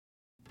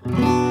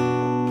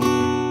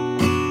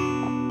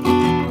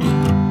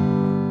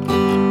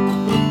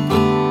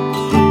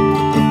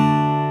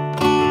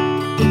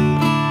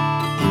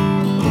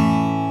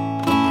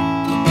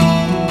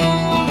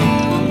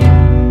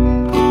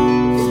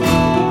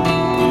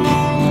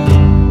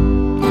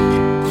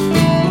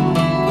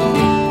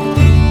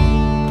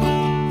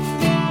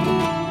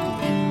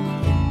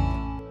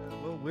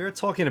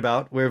talking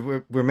about.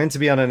 We're meant to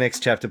be on our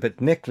next chapter,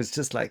 but Nick was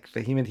just like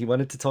vehement. He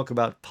wanted to talk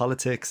about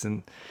politics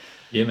and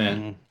Yeah,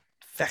 man.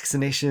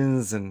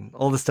 vaccinations and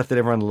all the stuff that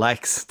everyone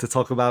likes to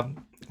talk about.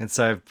 And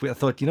so I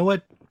thought, you know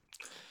what?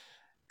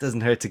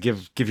 Doesn't hurt to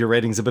give your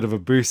ratings a bit of a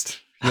boost.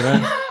 You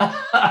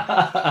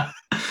know,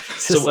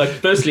 So,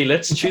 just firstly,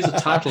 let's choose a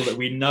title that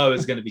we know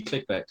is going to be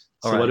clickbait.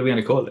 all So, what right, are we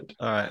going to call it?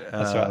 all right.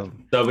 That's right.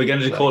 So, we're going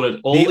to So, call it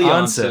All the the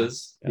answer.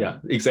 Answers. Yeah,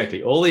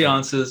 exactly. All the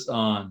answers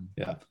on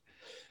Yeah.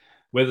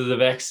 whether the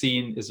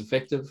vaccine is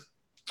effective,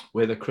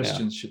 whether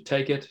Christians should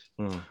take it,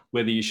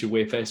 whether you should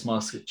wear face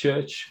masks at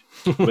church,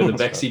 whether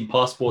vaccine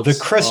passports The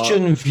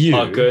Christian view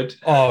are good.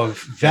 of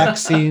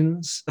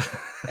vaccines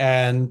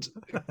and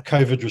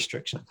COVID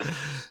restrictions.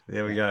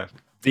 There we go.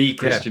 The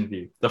Christian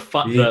view. The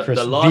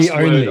The last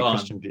only word on.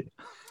 Christian view.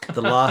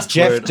 The last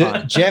word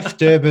on. Jeff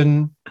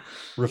Durbin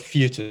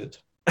refuted.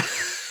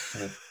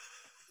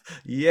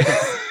 Yes,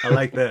 I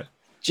like that.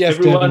 Jeff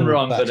Everyone Durbin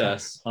wrong but rebutted.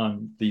 us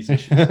on these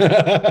issues.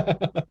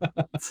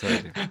 So,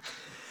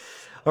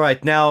 all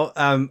right, now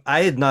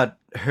I had not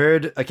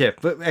heard. Okay,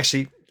 but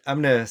actually,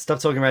 I'm gonna stop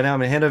talking right now. I'm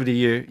gonna hand over to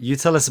you. You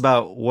tell us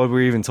about what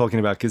we're even talking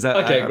about, because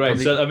Okay, great.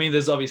 probably- So, I mean,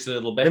 there's obviously a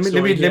little let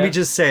backstory me here.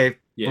 just say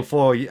Yeah.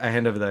 before I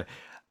hand over there,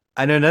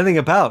 I know nothing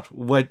about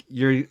what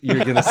you're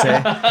gonna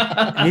say.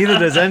 Neither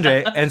does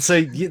Andre, and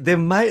so there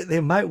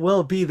might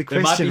well be the There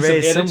might question be some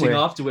raised editing somewhere.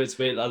 afterwards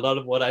where a lot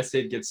of what I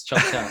said gets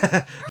chopped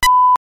out.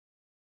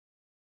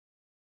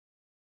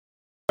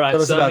 Right,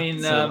 Tell us so I about-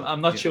 mean,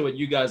 I'm not sure what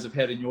you guys have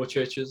had in your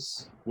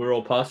churches. We're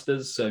all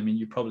pastors, so I mean,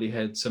 you probably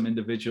had some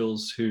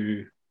individuals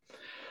who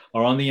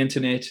are on the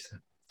internet.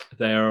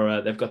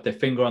 They've got their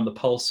finger on the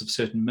pulse of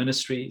certain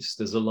ministries.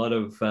 There's a lot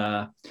of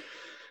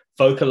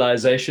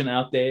vocalization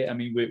out there. I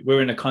mean,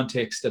 we're in a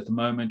context at the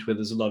moment where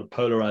there's a lot of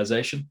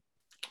polarization.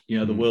 You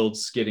know, the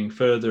world's getting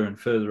further and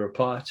further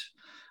apart.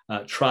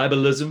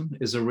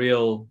 Tribalism is a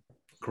real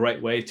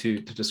great way to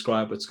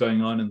describe what's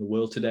going on in the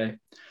world today.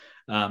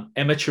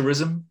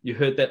 Amateurism, you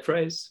heard that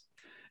phrase?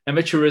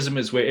 Amateurism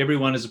is where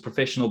everyone is a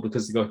professional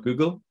because they got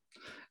Google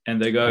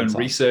and they go and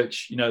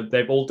research. You know,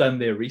 they've all done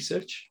their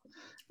research,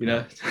 you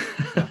know,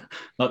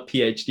 not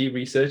PhD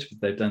research, but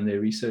they've done their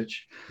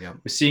research. Yeah.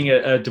 We're seeing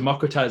a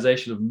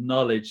democratization of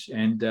knowledge,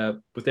 and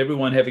with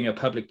everyone having a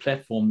public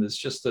platform, there's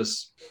just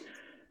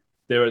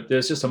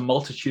a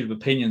multitude of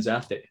opinions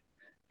out there.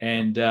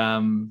 And,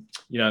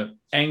 you know,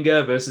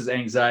 anger versus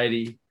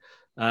anxiety.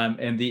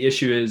 And the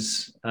issue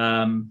is,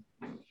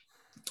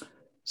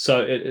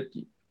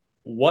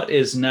 what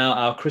is now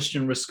our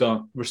Christian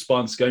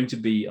response going to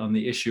be on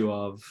the issue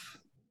of,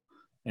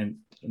 and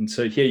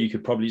so here you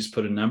could probably just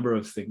put a number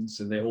of things,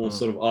 and they all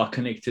sort of are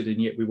connected,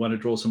 and yet we want to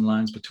draw some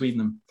lines between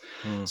them.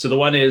 So the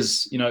one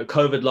is, you know,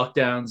 COVID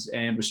lockdowns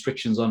and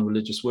restrictions on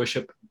religious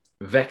worship,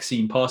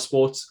 vaccine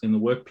passports in the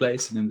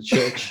workplace and in the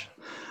church,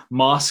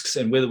 masks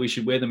and whether we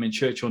should wear them in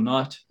church or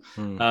not,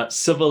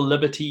 civil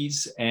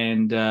liberties,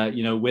 and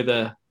you know,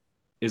 whether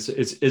does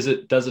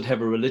it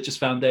have a religious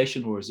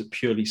foundation or is it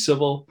purely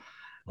civil?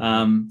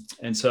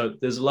 And so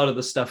there's a lot of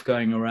this stuff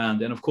going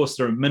around, and of course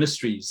there are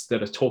ministries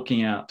that are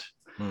talking out.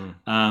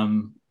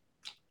 One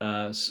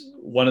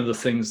of the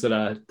things that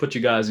I put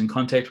you guys in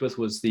contact with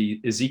was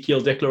the Ezekiel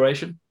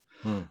Declaration,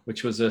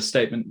 which was a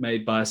statement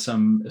made by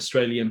some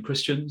Australian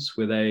Christians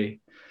where they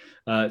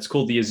it's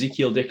called the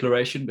Ezekiel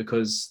Declaration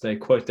because they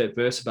quote that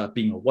verse about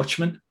being a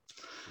watchman.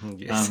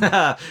 Yes,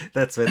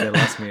 that's where they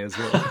lost me as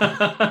well.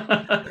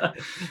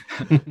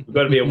 We've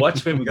got to be a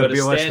watchman. We've got to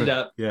stand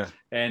up. Yeah.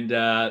 And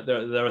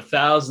there are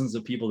thousands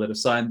of people that have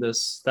signed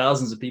this,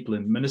 thousands of people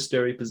in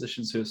ministry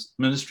positions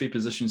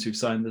who've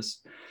signed this.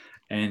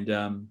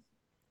 And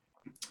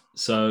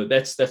so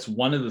that's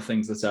one of the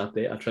things that's out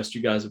there. I trust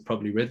you guys have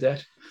probably read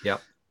that. Yeah.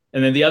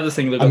 And then the other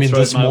thing that got thrown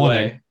this my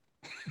morning.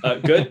 way.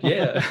 Good,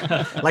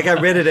 yeah. Like I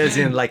read it as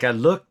in, like I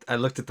looked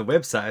at the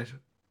website.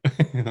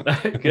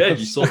 Good.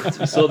 You saw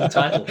the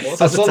title. I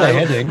Awesome. saw the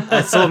heading,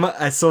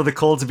 I saw the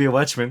call to be a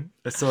watchman.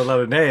 I saw a lot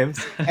of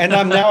names. and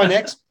I'm now an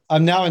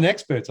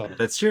expert on it.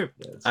 That's true.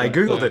 That's I right.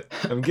 googled it.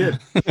 I'm good.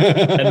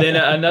 And then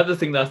another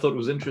thing that I thought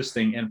was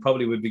interesting and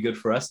probably would be good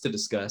for us to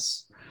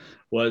discuss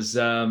was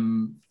a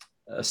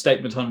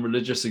statement on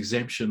religious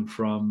exemption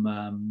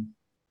from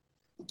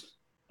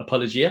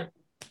Apologia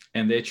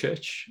and their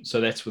church. So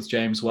that's with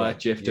James White,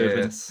 Jeff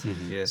Durbin. Yes.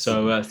 Yes.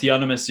 So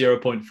Theonomist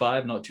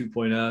 0.5, not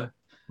 2.0.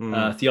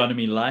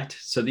 Theonomy Light.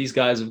 So these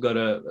guys have got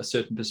a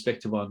certain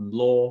perspective on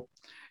law,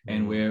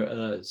 and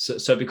where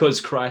so because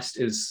Christ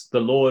is the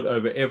Lord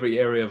over every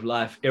area of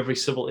life, every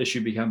civil issue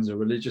becomes a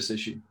religious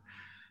issue,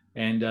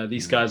 and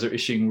these guys are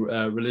issuing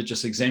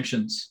religious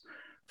exemptions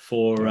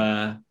for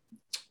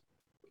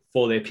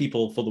their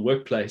people, for the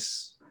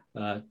workplace,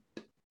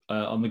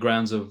 on the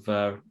grounds of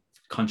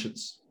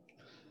conscience.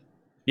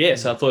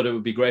 Yes, I thought it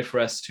would be great for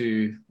us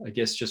to, I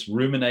guess, just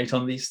ruminate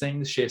on these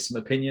things, share some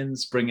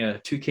opinions, bring a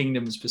two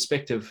kingdoms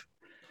perspective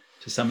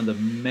to some of the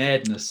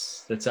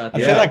madness that's out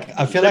there.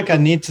 I feel like I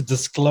need to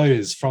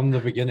disclose from the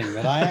beginning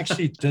that I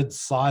actually did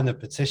sign a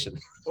petition.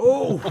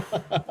 Oh,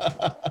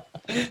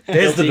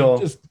 there's the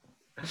door.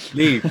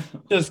 Leave.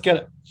 Just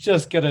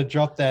gonna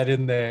drop that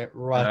in there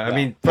right I now.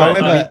 mean,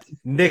 However,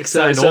 Nick So-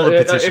 signed so, all the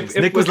if petitions.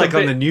 Nick we're was like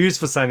on compa- the news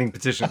for signing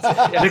petitions.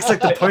 Yeah. Nick's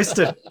like the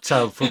poster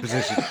child for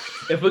petitions.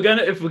 If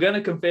we're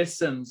gonna confess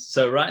sins,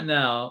 so right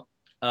now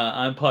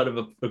I'm part of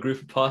a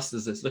group of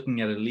pastors that's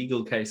looking at a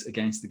legal case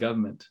against the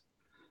government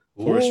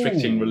for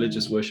restricting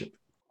religious worship.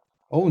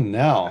 Oh,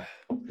 now.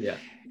 Yeah.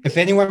 If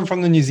anyone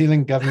from the New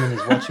Zealand government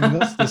is watching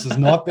this has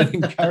not been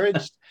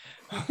encouraged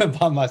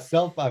by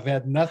myself. I've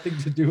had nothing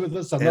to do with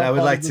this. I'm And not I would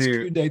part like of this to.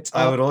 coup d'etat.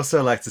 I would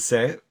also like to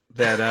say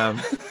that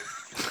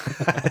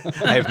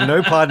I have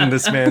no part in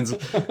this man's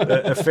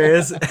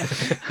affairs.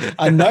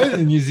 I know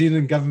the New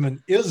Zealand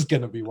government is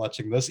going to be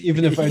watching this,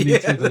 even if only Yeah,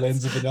 through the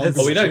lens of an that's-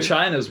 Well, we know algorithm.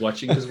 China's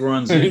watching because we're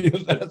on Zoom.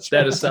 That's That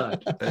right.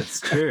 aside, That's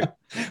true.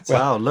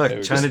 Well, Wow, look, there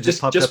we go. China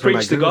just popped just up in my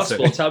preach the Google gospel.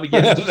 search. It's how we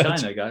get into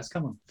That's- China, guys.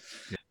 Come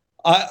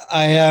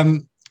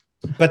on.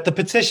 But the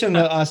petition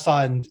that I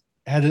signed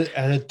had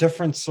a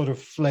different sort of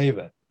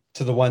flavor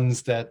to the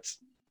ones that,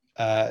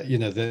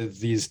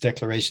 these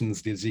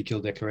declarations, the Ezekiel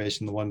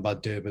declaration, the one by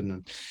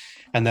Durban,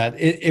 and that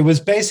it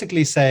was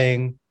basically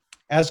saying,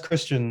 as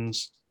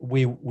Christians,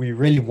 we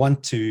really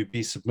want to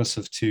be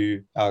submissive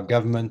to our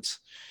government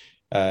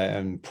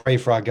and pray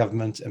for our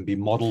government and be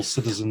model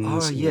citizens.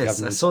 Oh in the yes, I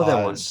government's saw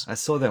that one. eyes. I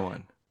saw that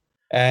one.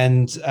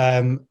 And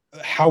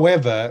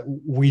however,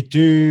 we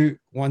do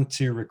want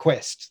to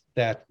request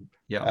that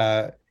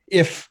Yeah.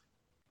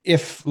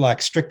 if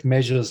like strict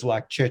measures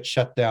like church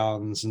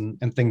shutdowns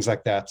and things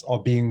like that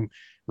are being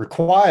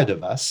required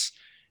of us,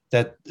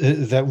 that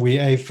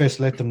we first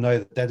let them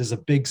know that is a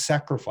big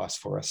sacrifice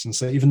for us. And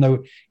so even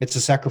though it's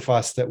a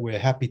sacrifice that we're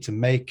happy to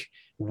make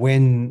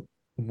when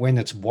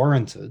it's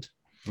warranted,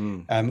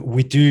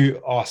 we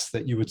do ask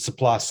that you would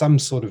supply some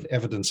sort of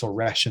evidence or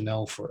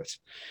rationale for it.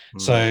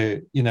 So,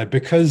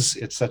 because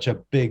it's such a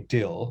big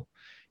deal,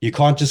 you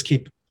can't just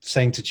keep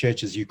saying to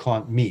churches you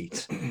can't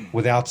meet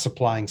without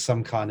supplying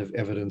some kind of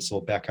evidence or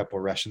backup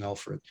or rationale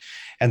for it.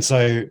 And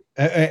so,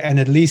 and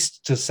at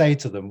least to say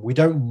to them, we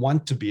don't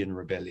want to be in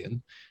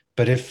rebellion,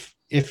 but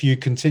if you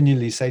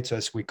continually say to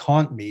us, we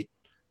can't meet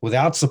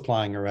without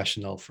supplying a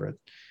rationale for it,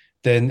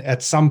 then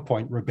at some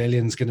point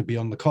rebellion is going to be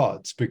on the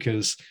cards,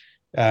 because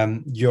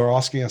you're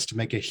asking us to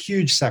make a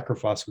huge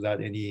sacrifice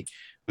without any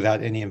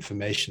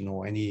information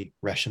or any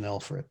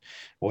rationale for it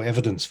or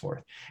evidence for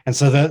it. And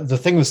so the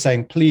thing was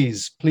saying,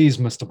 please,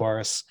 Mr.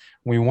 Boris,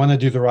 we want to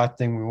do the right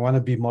thing. We want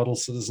to be model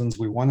citizens.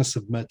 We want to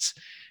submit,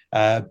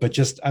 but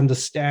just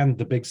understand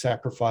the big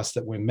sacrifice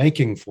that we're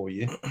making for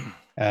you,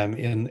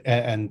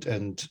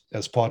 and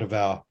as part of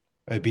our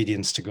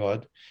obedience to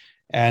God.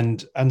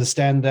 And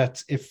understand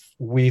that if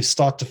we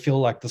start to feel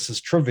like this is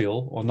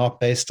trivial or not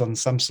based on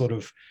some sort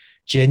of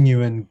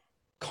genuine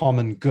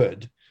common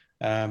good,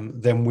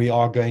 then we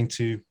are going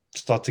to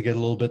start to get a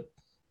little bit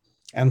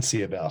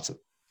antsy about it.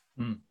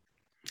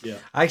 Yeah,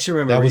 I actually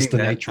remember That was reading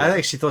the that. nature I of it.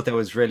 actually thought that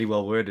was really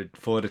well worded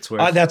for what it's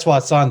worth. That's why I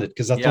signed it,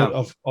 because I Yeah.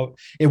 thought of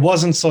it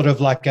wasn't sort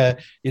of like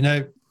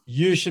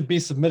you should be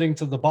submitting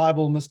to the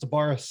Bible, Mr.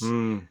 Boris.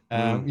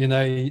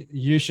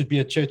 You should be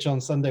at church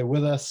on Sunday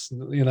with us.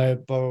 Blah, blah,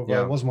 blah.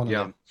 Yeah, It wasn't one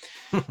yeah. of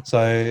them.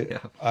 So Yeah.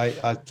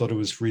 I thought it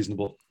was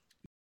reasonable.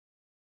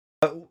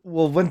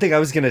 Well, one thing I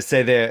was going to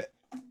say there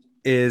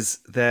is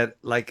that,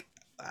 like,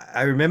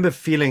 I remember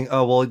feeling,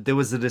 oh, well, there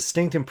was a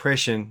distinct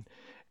impression,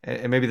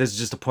 and maybe this is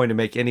just a point to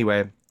make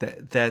anyway,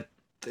 that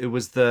it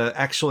was the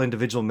actual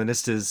individual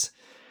ministers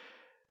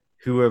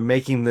who were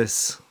making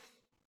this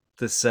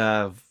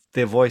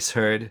their voice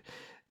heard,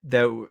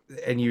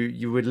 and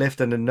you were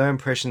left under no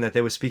impression that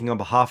they were speaking on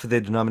behalf of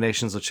their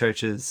denominations or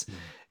churches.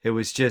 It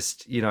was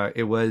just,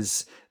 it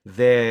was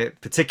their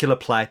particular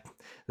plight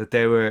that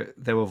they were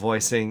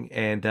voicing,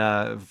 and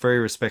very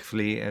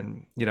respectfully,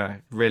 and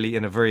really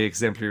in a very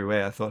exemplary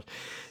way, I thought.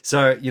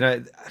 So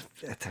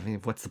I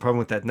mean, what's the problem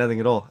with that? Nothing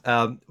at all.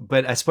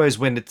 But I suppose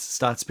when it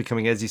starts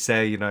becoming, as you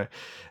say,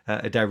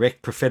 a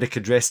direct prophetic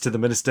address to the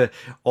minister,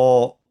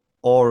 or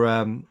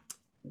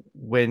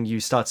when you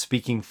start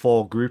speaking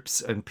for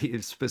groups and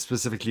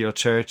specifically your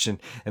church, and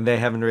they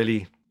haven't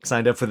really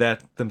signed up for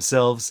that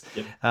themselves,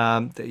 Yep.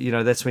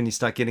 That's when you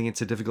start getting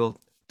into difficult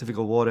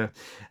water.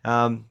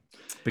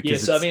 Yeah,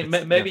 so I mean,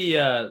 maybe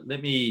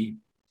let me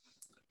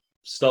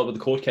start with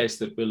the court case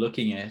that we're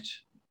looking at,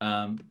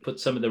 put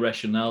some of the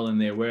rationale in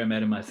there, where I'm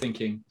at in my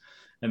thinking,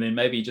 and then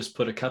maybe just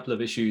put a couple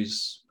of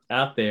issues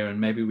out there, and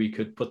maybe we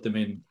could put them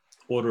in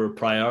order of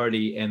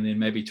priority, and then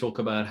maybe talk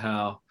about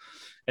how,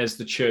 as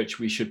the church,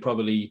 we should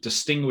probably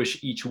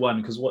distinguish each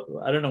one, because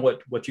I don't know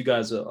what you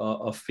guys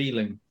are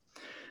feeling,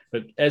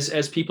 but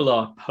as people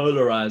are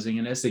polarizing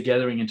and as they're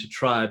gathering into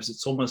tribes,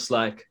 it's almost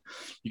like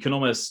you can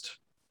almost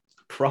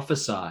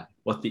prophesy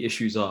what the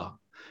issues are.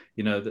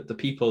 That the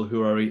people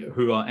who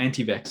are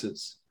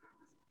anti-vaxxers.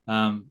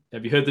 Have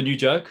you heard the new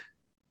joke?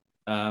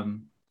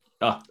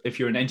 If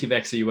you're an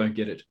anti-vaxxer, you won't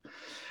get it.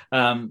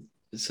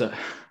 So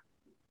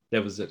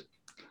that was it.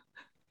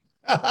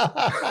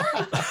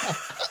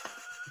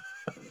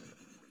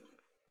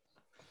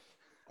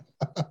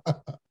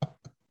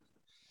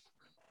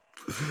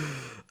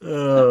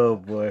 Oh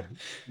boy.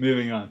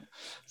 Moving on.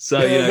 So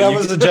that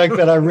was a joke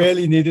that I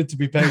really needed to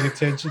be paying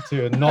attention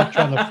to and not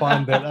trying to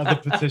find that other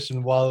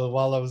petition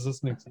while I was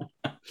listening to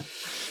you.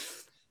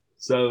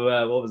 So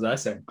what was I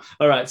saying?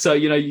 All right. So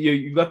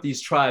you've got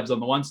these tribes. On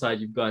the one side,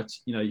 you've got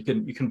you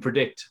can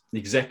predict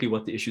exactly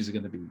what the issues are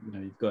going to be.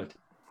 You've got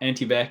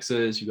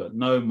anti-vaxxers, you've got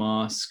no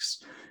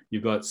masks,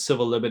 you've got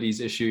civil liberties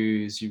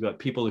issues, you've got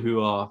people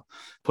who are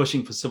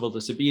pushing for civil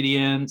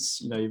disobedience.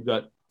 You've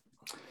got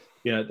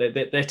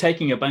they're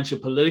taking a bunch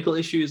of political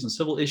issues and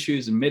civil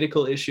issues and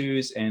medical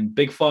issues and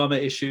big pharma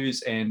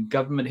issues and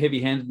government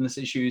heavy-handedness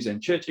issues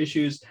and church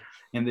issues,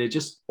 and they're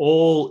just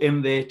all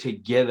in there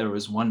together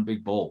as one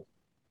big ball.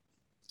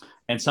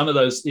 And some of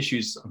those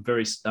issues I'm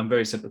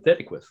very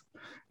sympathetic with.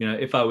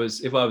 If I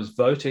was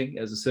voting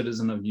as a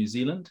citizen of New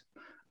Zealand,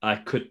 I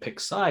could pick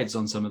sides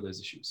on some of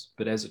those issues.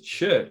 But as a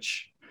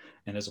church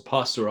and as a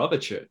pastor of a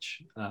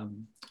church,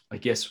 I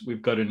guess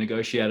we've got to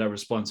negotiate our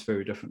response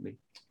very differently.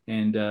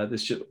 And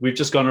we've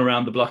just gone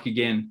around the block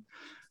again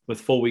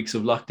with 4 weeks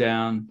of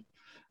lockdown.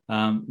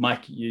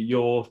 Mike,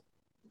 you're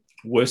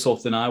worse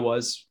off than I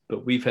was,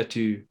 but we've had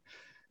to,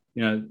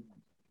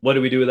 what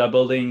do we do with our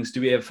buildings? Do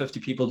we have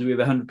 50 people? Do we have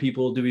 100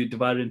 people? Do we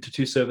divide it into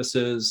 2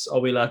 services? Are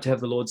we allowed to have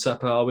the Lord's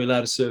Supper? Are we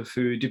allowed to serve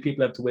food? Do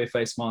people have to wear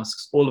face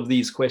masks? All of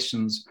these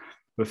questions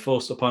were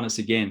forced upon us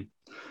again.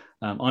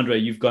 Andre,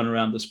 you've gone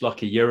around this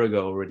block a year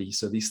ago already,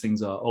 so these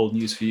things are old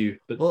news for you.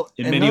 But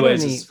in many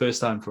ways, it's the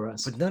first time for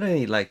us. But not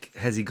only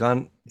has he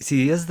gone.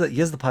 See, here's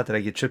the part that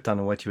I get tripped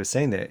on what you were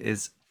saying there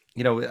is,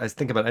 I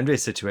think about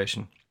Andre's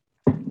situation.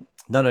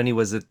 Not only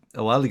was it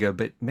a while ago,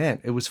 but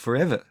man, it was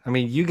forever. I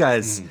mean, you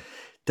guys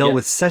dealt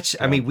with such.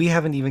 I mean, we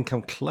haven't even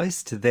come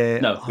close to their.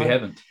 No, we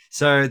haven't.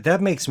 So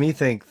that makes me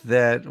think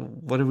that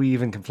what are we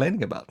even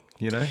complaining about?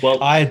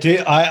 Well, I do.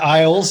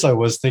 I also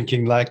was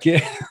thinking like you,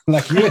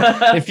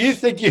 if you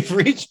think you've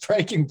reached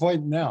breaking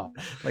point now,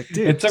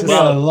 dude, it took me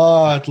a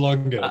lot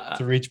longer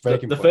to reach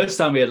breaking point. The first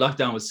time we had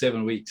lockdown was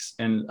 7 weeks,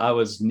 and I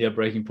was near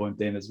breaking point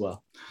then as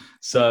well.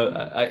 So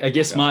I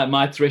guess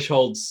my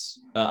thresholds.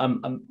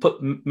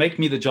 Make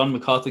me the John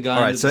MacArthur guy.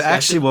 All right. So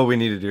actually, what we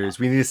need to do is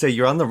we need to say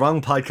you're on the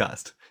wrong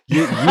podcast.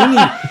 You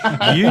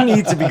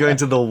need to be going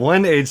to the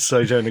One Age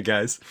Sojourner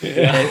guys.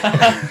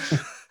 Yeah.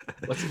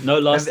 No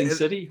Lasting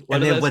City?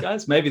 What are those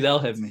guys? Maybe they'll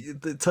have me.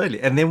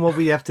 Totally. And then what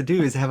we have to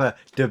do is have a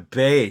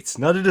debate,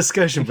 not a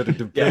discussion, but a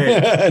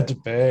debate.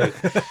 Debate.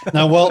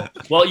 Now, well,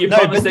 you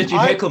promised that you'd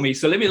heckle me,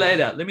 so let me lay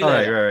it out.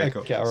 Right,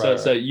 cool. Okay,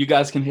 so you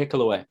guys can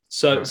heckle away.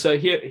 So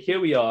here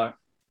we are.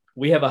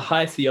 We have a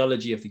high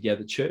theology of the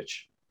gathered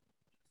church.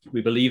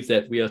 We believe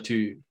that we are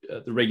to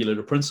the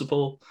regulator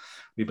principle.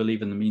 We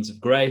believe in the means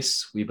of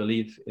grace. We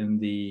believe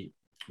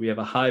we have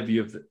a high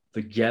view of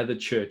the gathered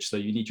church. So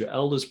you need your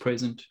elders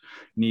present.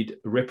 You need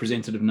a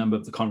representative number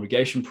of the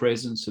congregation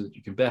present so that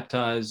you can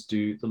baptize,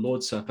 do the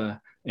Lord's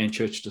Supper, and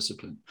church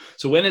discipline.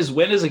 So when is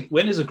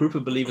a group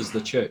of believers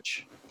the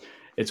church?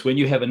 It's when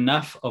you have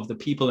enough of the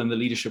people and the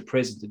leadership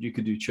present that you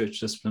could do church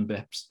discipline,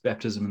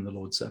 baptism, and the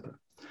Lord's Supper.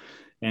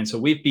 And so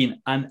we've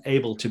been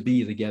unable to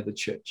be the gathered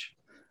church.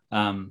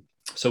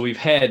 So we've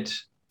had,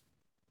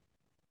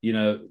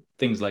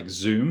 things like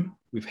Zoom.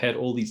 We've had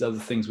all these other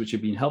things which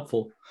have been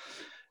helpful.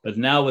 But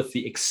now with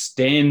the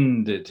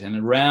extended and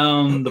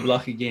around the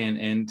block again,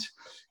 and,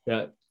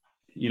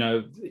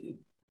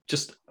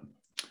 just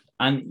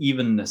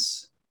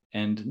unevenness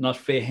and not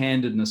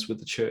fair-handedness with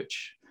the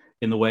church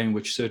in the way in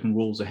which certain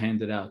rules are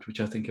handed out, which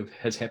I think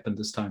has happened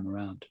this time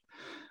around.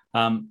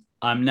 I'm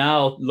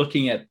now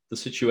looking at the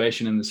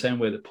situation in the same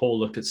way that Paul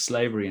looked at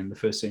slavery in the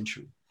first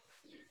century.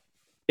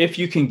 If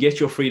you can get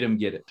your freedom,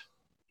 get it.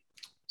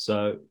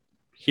 So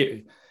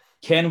here,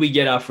 can we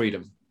get our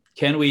freedom?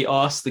 Can we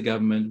ask the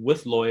government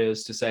with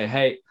lawyers to say,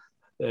 hey,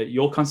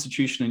 your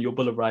constitution and your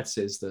Bill of Rights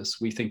says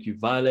this. We think you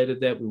violated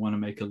that. We want to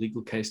make a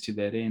legal case to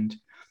that end.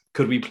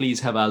 Could we please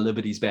have our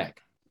liberties back?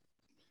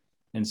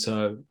 And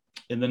so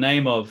in the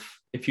name of,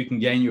 if you can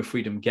gain your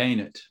freedom, gain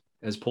it,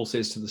 as Paul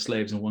says to the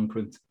slaves in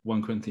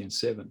 1 Corinthians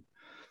 7.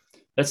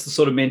 That's the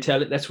sort of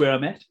mentality. That's where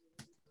I'm at.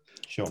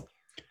 Sure.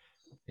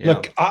 Yeah.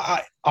 Look,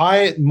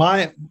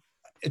 my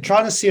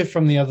trying to see it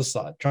from the other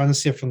side, trying to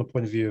see it from the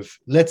point of view of,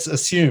 let's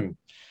assume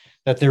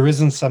that there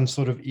isn't some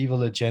sort of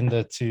evil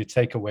agenda to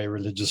take away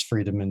religious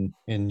freedom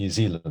in New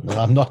Zealand. And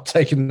I'm not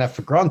taking that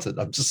for granted.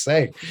 I'm just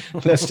saying,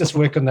 let's just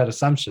work on that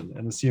assumption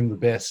and assume the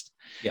best.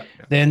 Yeah.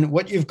 Then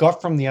what you've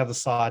got from the other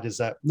side is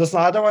that, listen,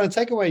 I don't want to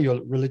take away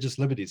your religious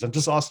liberties. I'm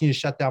just asking you to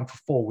shut down for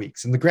 4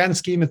 weeks. In the grand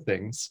scheme of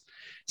things,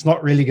 it's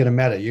not really going to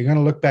matter. You're going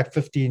to look back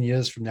 15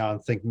 years from now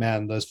and think,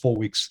 man, those 4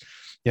 weeks,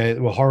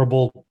 were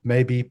horrible,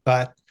 maybe,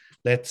 but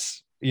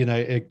let's,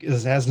 it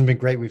hasn't been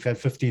great. We've had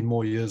 15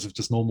 more years of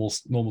just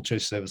normal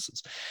church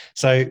services.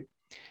 So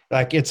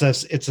like it's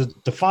a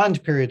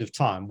defined period of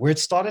time. Where it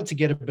started to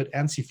get a bit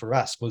antsy for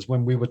us was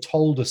when we were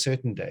told a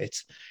certain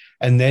date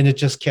and then it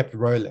just kept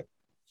rolling.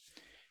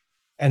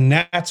 And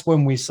that's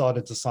when we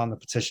started to sign the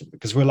petition,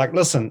 because we're like,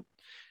 listen,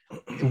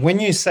 when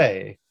you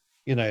say,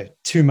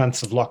 2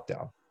 months of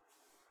lockdown,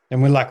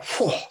 and we're like,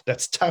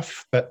 that's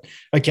tough. But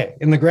okay,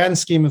 in the grand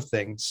scheme of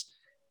things,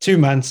 2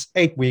 months,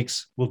 8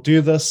 weeks, we'll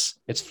do this.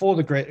 It's for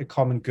the greater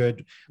common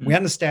good. We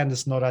understand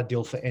it's not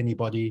ideal for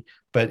anybody,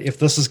 but if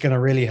this is going to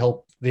really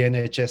help the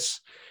NHS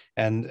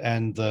and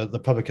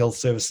the public health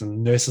service,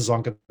 and nurses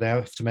aren't going to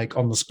have to make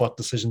on the spot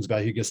decisions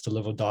about who gets to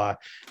live or die,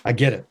 I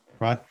get it,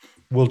 right?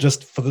 We'll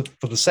just, for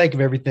the sake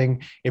of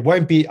everything, it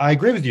won't be. I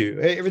agree with you.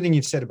 Everything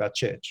you've said about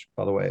church,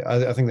 by the way,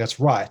 I think that's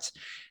right.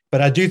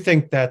 But I do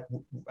think that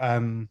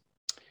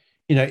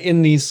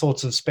in these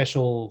sorts of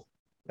special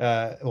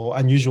or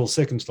unusual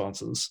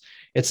circumstances,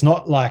 it's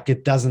not like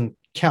it doesn't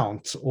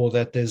count or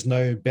that there's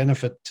no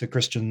benefit to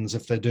Christians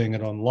if they're doing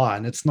it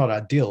online. It's not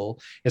ideal.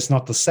 It's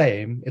not the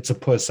same. It's a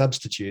poor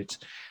substitute,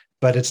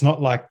 but it's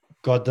not like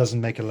God doesn't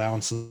make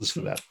allowances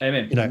for that.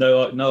 Amen.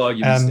 No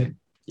arguments there.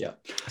 Yeah.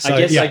 So,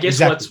 I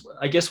guess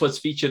exactly. what's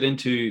featured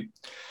into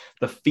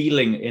the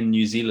feeling in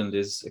New Zealand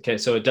is, okay,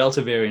 so a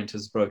Delta variant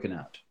has broken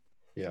out.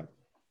 Yeah.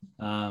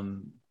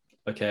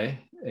 Okay.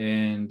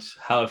 And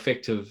how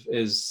effective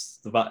is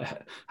the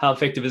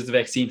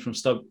vaccine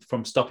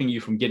from stopping you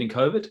from getting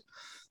COVID?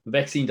 The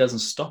vaccine doesn't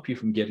stop you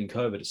from getting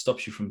COVID. It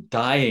stops you from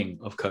dying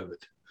of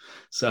COVID.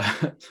 So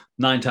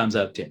 9 times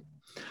out of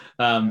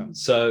 10.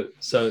 So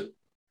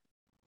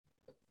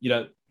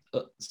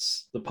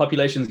the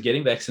population is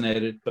getting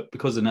vaccinated, but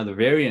because another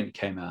variant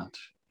came out,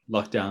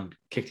 lockdown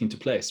kicked into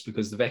place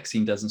because the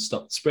vaccine doesn't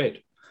stop the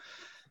spread.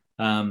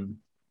 And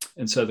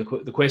so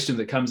the question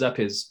that comes up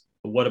is,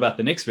 what about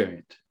the next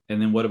variant?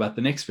 And then what about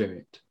the next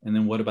variant? And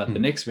then what about the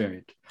next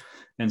variant?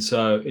 And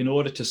so in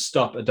order to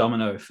stop a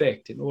domino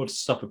effect, in order to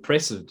stop a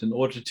precedent, in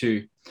order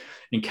to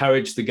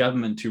encourage the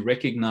government to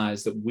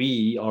recognize that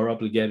we are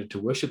obligated to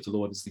worship the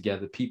Lord as the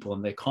gathered people,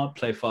 and they can't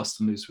play fast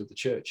and loose with the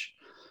church,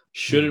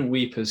 shouldn't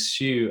we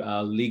pursue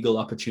our legal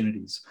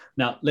opportunities?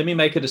 Now, let me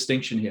make a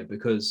distinction here,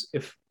 because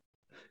if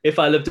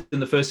I lived in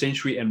the first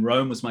century and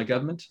Rome was my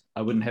government,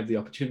 I wouldn't have the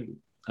opportunity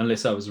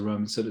unless I was a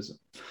Roman citizen.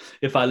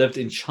 If I lived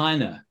in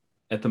China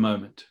at the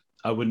moment,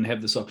 I wouldn't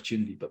have this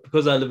opportunity. But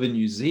because I live in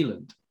New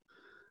Zealand,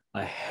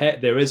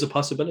 there is a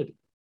possibility.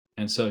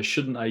 And so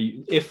shouldn't I,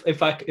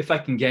 if I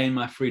can gain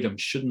my freedom,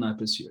 shouldn't I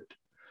pursue it?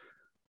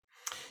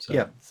 So.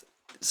 Yeah.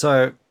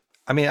 So,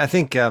 I mean, I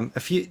think a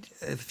few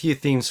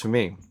themes for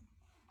me.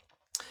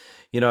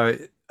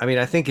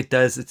 I think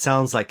it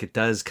sounds like it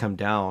does come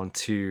down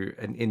to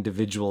an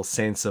individual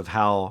sense of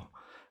how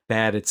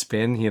bad it's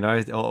been,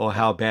 or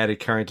how bad it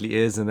currently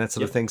is, and that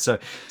sort of thing. So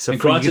and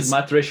granted,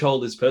 my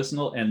threshold is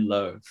personal and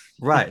low.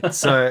 Right.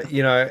 So,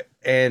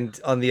 and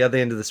on the other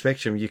end of the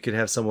spectrum, you could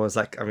have someone who's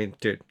like, I mean,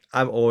 dude,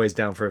 I'm always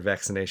down for a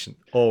vaccination.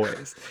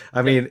 Always.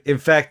 I mean, in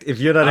fact, if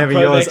you're not having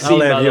yours, I'll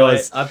have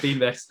yours. I've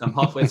been I'm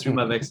halfway through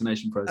my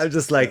vaccination process. I'm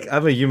just like,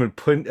 I'm a human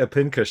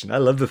pin cushion. I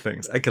love the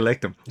things. I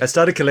collect them. I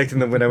started collecting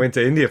them when I went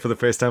to India for the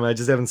first time. I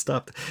just haven't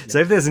stopped. Yeah. So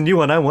if there's a new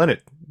one, I want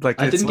it.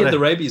 Like, I didn't get the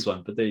rabies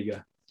one, but there you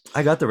go.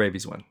 I got the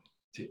rabies one.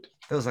 Dude.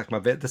 That was like my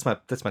bet. That's my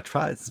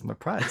prize. That's my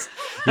prize.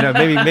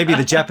 Maybe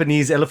the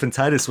Japanese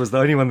elephantitis was the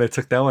only one that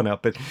took that one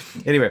out. But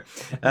anyway,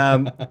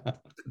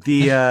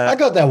 I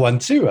got that one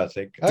too. I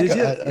think. I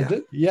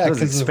did. Yeah, it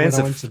was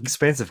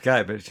expensive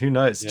guy, but who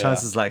knows? Yeah.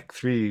 Chances like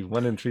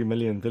 1 in 3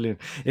 million billion.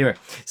 Anyway,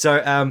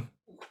 so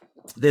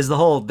there's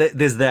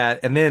there's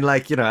that, and then I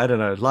don't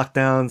know,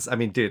 lockdowns. I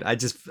mean, dude,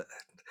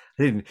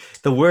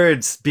 the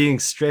words being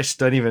stretched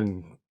don't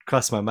even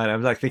cross my mind.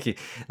 I'm like thinking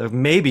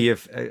maybe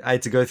if I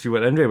had to go through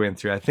what Andre went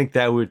through, I think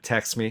that would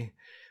tax me.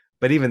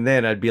 But even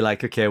then, I'd be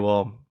like, okay,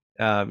 well,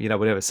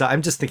 whatever. So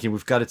I'm just thinking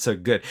we've got it so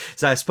good.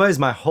 So I suppose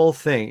my whole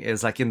thing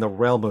is like in the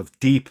realm of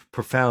deep,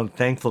 profound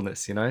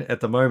thankfulness,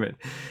 at the moment.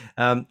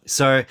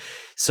 So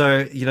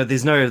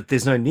there's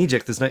no knee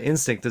jerk, there's no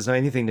instinct, there's no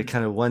anything to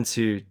kind of want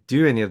to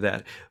do any of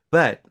that.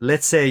 But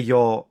let's say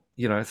your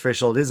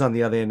threshold is on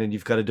the other end and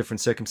you've got a different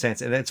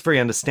circumstance, and it's very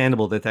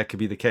understandable that could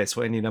be the case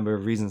for any number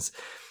of reasons.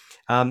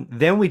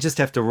 Then we just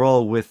have to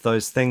roll with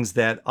those things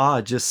that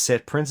are just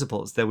set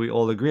principles that we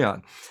all agree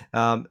on.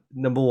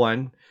 Number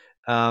one,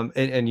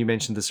 and you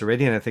mentioned this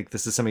already, and I think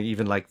this is something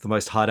even like the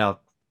most hard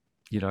out,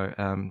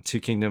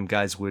 Two Kingdom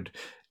guys would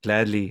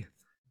gladly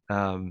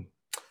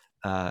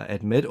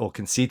admit or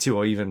concede to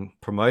or even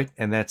promote,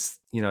 and that's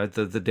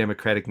the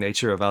democratic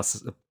nature of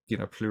us.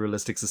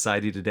 Pluralistic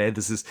society today.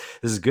 This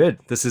is good.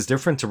 This is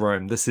different to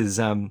Rome. This is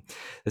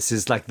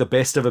like the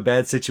best of a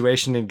bad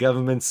situation in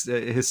governments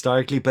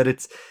historically, but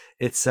it's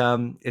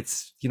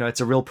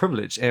a real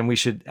privilege, and we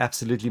should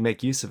absolutely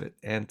make use of it.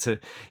 And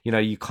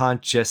you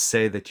can't just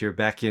say that you're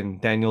back in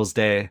Daniel's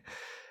day,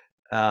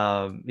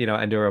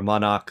 under a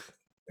monarch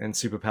and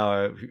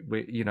superpower,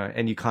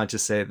 and you can't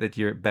just say that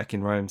you're back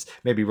in Rome's.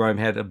 Maybe Rome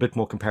had a bit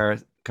more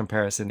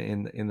comparison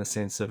in the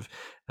sense of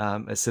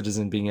a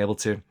citizen being able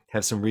to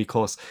have some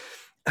recourse.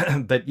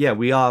 But yeah,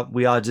 we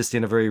are just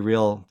in a very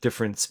real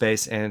different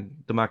space,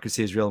 and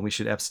democracy is real, and we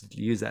should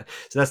absolutely use that.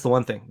 So that's the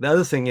one thing. The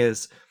other thing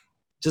is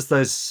just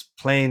those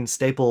plain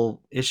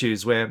staple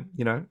issues where,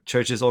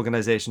 church is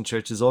organization,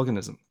 church is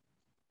organism.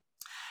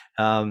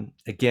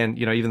 Again,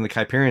 even the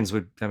Kuyperians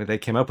they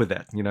came up with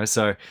that,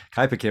 so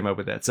Kuyper came up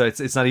with that. So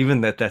it's not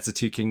even that's a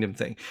Two Kingdom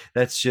thing.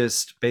 That's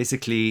just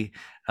basically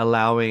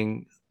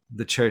allowing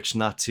the church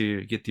not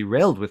to get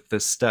derailed with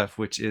this stuff,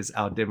 which is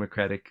our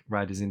democratic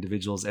right as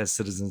individuals, as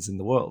citizens in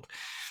the world.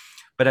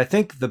 But I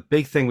think the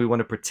big thing we want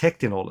to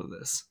protect in all of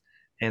this,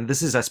 and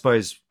this is, I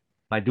suppose,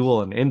 my do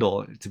all and end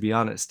all, to be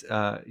honest,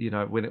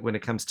 when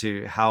it comes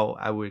to how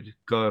I would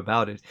go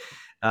about it.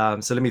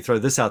 So let me throw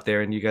this out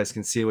there, and you guys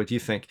can see what you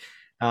think.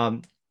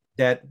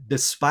 That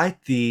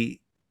despite the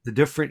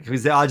different,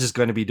 because there are just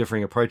going to be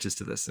differing approaches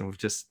to this, and we've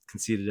just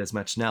conceded as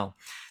much now.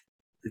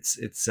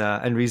 It's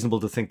unreasonable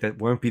to think that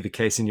won't be the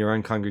case in your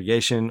own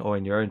congregation or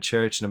in your own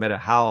church, no matter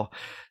how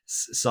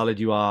solid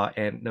you are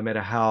and no matter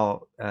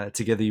how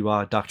together you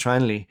are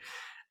doctrinally.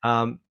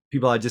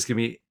 People are just going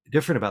to be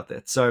different about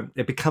that. So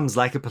it becomes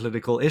like a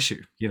political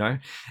issue,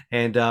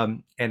 and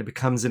it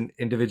becomes an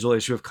individual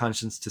issue of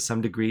conscience to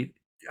some degree.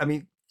 I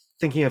mean,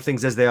 thinking of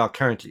things as they are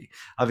currently.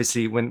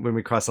 Obviously, when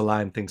we cross a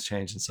line, things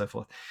change and so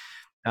forth.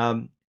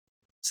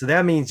 So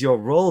that means your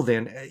role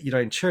then,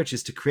 in church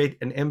is to create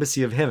an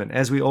embassy of heaven,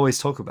 as we always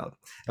talk about,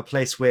 a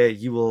place where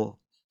you will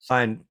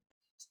find,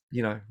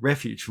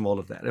 refuge from all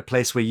of that, a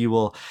place where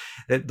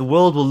the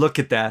world will look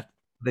at that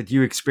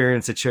you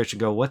experience at church and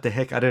go, what the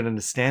heck? I don't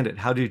understand it.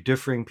 How do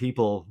differing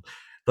people,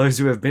 those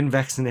who have been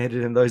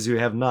vaccinated and those who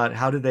have not,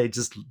 how do they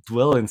just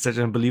dwell in such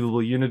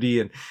unbelievable unity?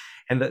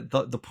 And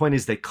the point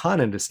is they can't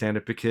understand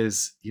it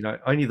because,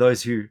 only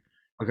those who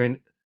are going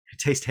to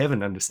taste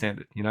heaven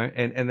understand it,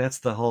 and that's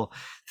the whole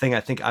thing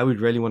I think I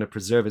would really want to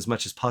preserve as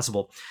much as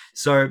possible.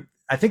 So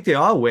I think there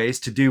are ways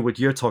to do what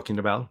you're talking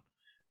about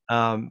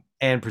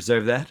and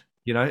preserve that,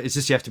 it's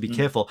just you have to be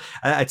careful.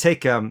 I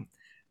take Van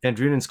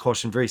Drunen's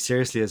caution very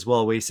seriously as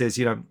well, where he says,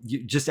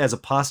 just as a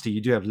pastor,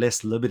 you do have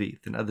less liberty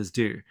than others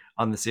do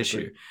on this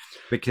issue.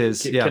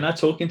 Because can I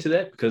talk into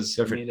that? Because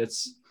I mean,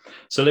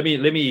 so let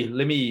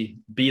me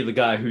be the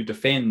guy who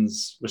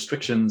defends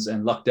restrictions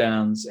and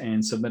lockdowns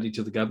and submitting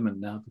to the government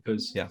now,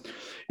 because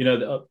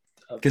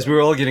because we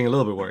were all getting a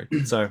little bit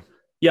worried. So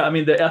I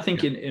mean, I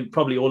think in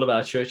probably all of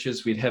our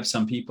churches we'd have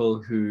some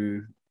people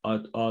who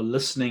are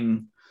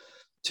listening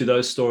to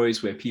those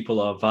stories where people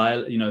are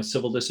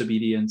civil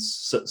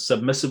disobedience,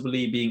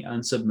 submissively being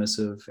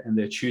unsubmissive, and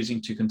they're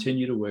choosing to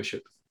continue to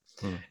worship,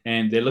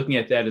 and they're looking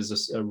at that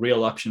as a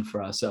real option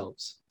for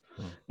ourselves.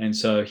 And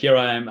so here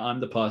I am,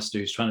 I'm the pastor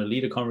who's trying to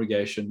lead a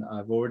congregation.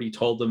 I've already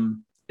told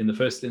them in the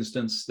first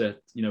instance that,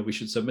 we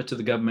should submit to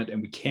the government,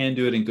 and we can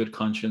do it in good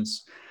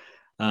conscience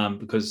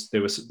because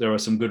there are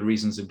some good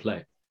reasons in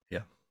play.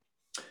 Yeah.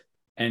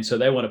 And so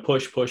they want to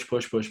push.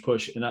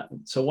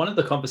 And so one of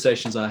the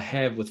conversations I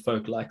have with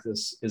folk like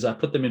this is I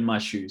put them in my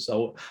shoes.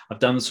 I've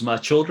done this with my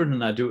children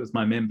and I do it with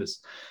my members.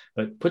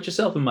 But put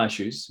yourself in my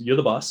shoes. You're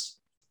the boss.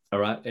 All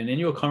right. And in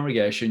your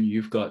congregation,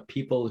 you've got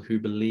people who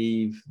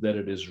believe that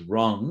it is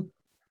wrong,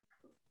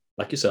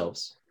 like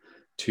yourselves,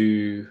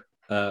 to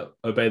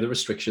obey the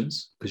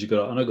restrictions because you've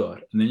got to honor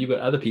God. And then you've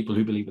got other people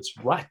who believe it's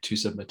right to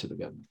submit to the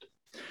government.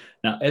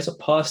 Now, as a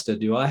pastor,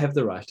 do I have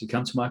the right to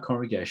come to my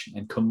congregation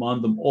and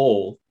command them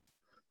all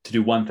to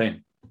do one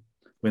thing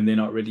when they're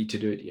not ready to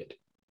do it yet?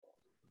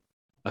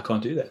 I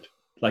can't do that,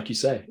 like you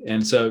say.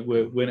 And so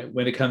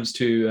when it comes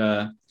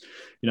to,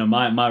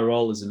 my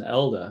role as an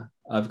elder,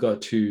 I've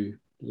got to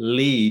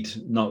lead,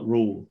 not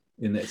rule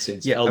in that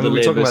sense. Yeah,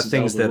 we're talking about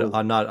things that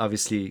are not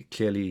obviously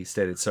clearly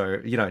stated. So,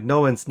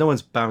 no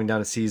one's bowing down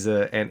to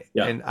Caesar, and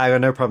I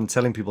got no problem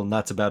telling people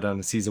not to bow down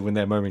to Caesar when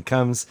that moment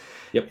comes.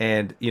 Yep.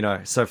 And,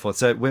 so forth.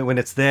 So when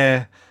it's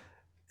there,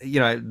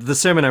 the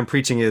sermon I'm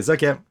preaching is,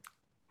 okay,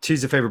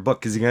 choose your favorite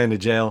book because you're going to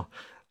jail.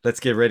 Let's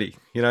get ready,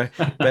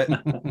 but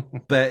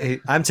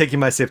I'm taking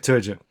my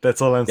Septuagint.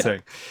 That's all I'm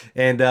saying.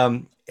 And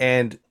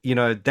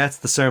that's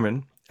the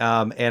sermon.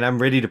 And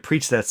I'm ready to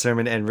preach that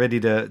sermon and ready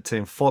to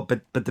inform.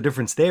 But the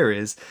difference there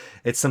is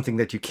it's something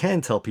that you can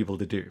tell people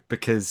to do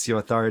because your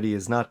authority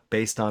is not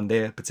based on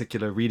their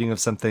particular reading of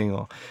something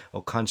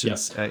or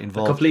conscience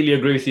involved. I completely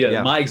agree with you.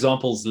 Yeah. My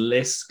example's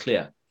less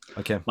clear.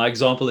 Okay. My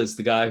example is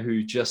the guy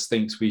who just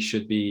thinks we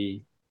should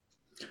be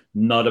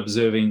not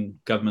observing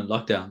government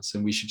lockdowns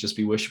and we should just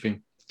be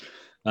worshiping.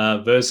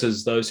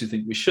 Versus those who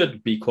think we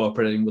should be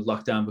cooperating with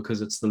lockdown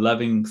because it's the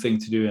loving thing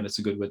to do and it's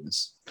a good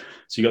witness.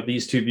 So you got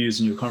these two views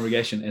in your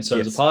congregation. And so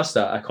as a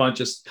pastor, I can't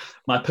just,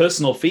 my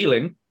personal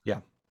feeling,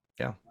 I'm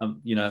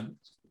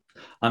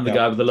the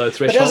guy with the low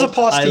threshold. But as a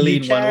pastor, I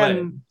lean one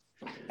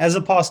way. As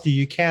a pastor,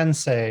 you can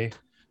say,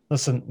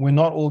 listen, we're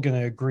not all going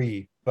to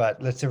agree,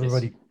 but let's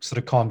everybody sort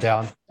of calm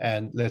down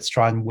and let's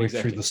try and work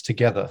through this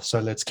together.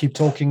 So let's keep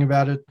talking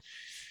about it.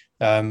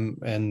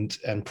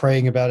 And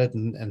praying about it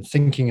and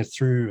thinking it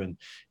through and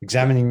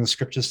examining the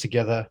scriptures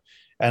together,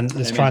 and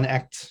let's try and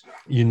act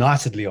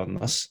unitedly on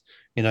this.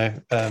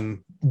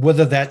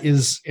 Whether that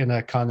is in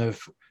a kind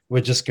of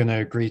we're just going to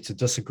agree to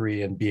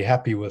disagree and be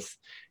happy with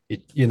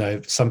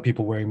it. Some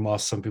people wearing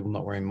masks, some people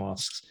not wearing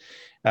masks.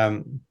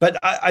 But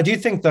I do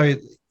think though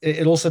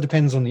it also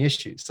depends on the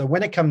issue. So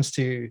when it comes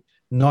to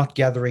not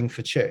gathering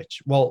for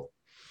church, well,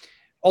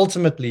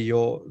 ultimately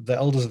the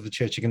elders of the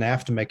church are going to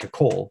have to make a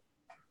call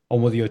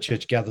on whether your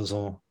church gathers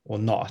or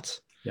not.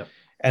 Yep.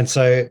 And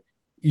so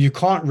you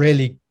can't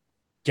really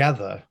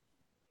gather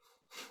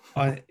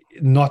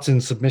not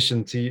in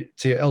submission to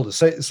your elders.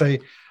 So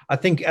I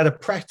think at a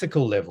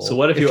practical level, So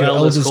what if your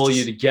elders call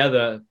you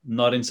together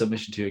not in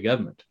submission to your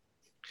government?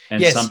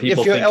 And yes, some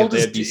people if your think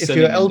elders that they'd be if your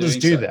sinning in elders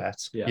doing do so. that,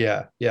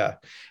 Yeah. yeah.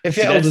 If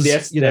See, your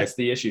elders, that's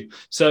the issue.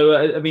 So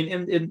I mean,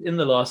 in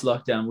the last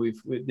lockdown,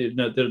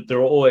 there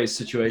are always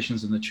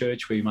situations in the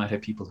church where you might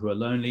have people who are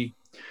lonely,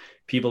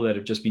 people that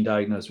have just been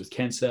diagnosed with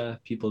cancer,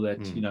 people that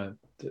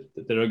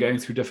that are going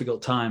through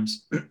difficult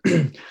times,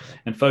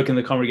 and folk in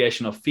the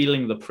congregation are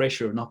feeling the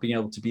pressure of not being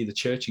able to be the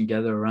church and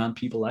gather around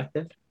people like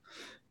that,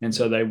 and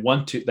so they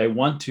want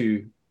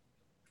to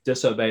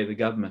disobey the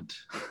government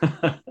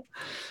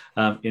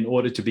in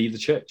order to be the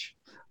church.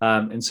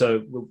 And so,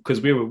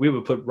 because we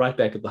were put right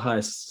back at the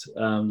highest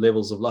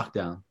levels of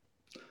lockdown,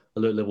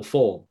 alert level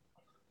 4,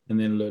 and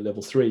then alert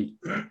level 3,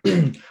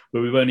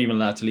 where we weren't even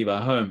allowed to leave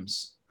our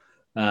homes,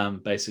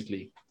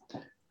 basically,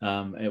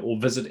 or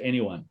visit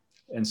anyone.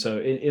 And so,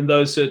 in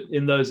those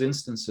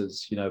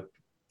instances,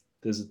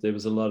 there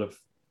was a lot of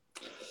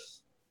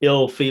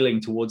ill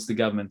feeling towards the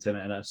government and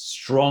a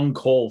strong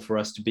call for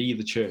us to be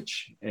the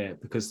church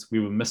because we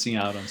were missing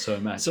out on so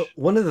much. So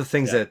one of the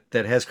things that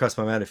has crossed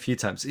my mind a few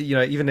times,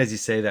 even as you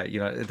say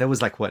that, that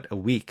was like what, a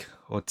week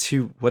or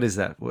two? What is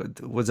that?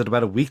 Was it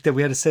about a week that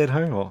we had to stay at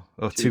home,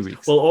 or 2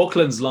 weeks? Well,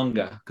 Auckland's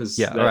longer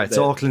because all right.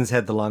 So Auckland's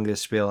had the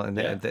longest spiel, and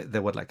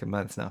they're what, like a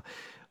month now,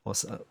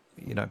 also.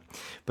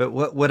 But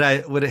what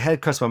it had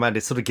crossed my mind,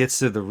 it sort of gets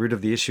to the root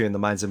of the issue in the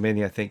minds of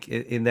many, I think,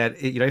 in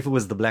that if it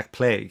was the Black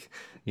Plague,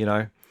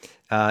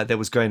 that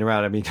was going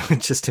around. I mean,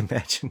 just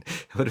imagine,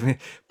 it would have been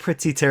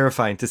pretty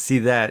terrifying to see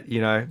that,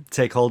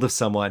 take hold of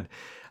someone.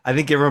 I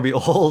think everyone would be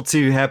all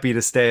too happy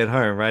to stay at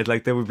home, right?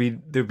 Like there'd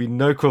be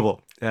no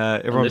quibble.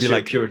 Everyone would be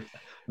like,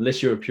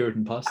 unless you're a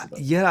Puritan pastor.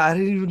 Yeah, I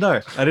didn't even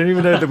know. I didn't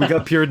even know that we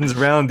got Puritans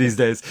around these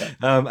days.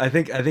 I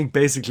think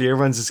basically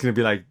everyone's just going to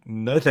be like,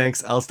 no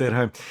thanks, I'll stay at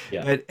home.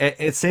 Yeah.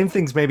 But same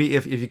things maybe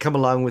if you come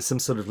along with some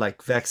sort of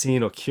like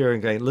vaccine or cure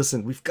and going,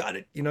 listen, we've got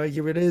it.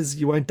 Here it is.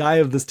 You won't die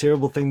of this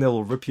terrible thing that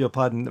will rip you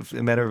apart in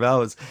a matter of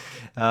hours.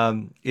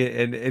 And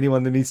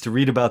anyone that needs to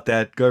read about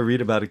that, go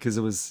read about it because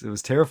it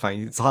was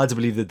terrifying. It's hard to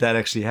believe that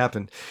actually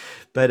happened.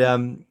 But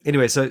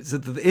anyway, so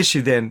the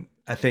issue then,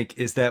 I think,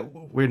 is that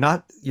we're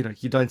not, you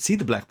don't see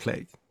the Black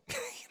Plague.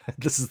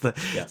 This is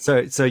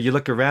so you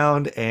look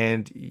around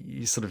and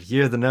you sort of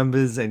hear the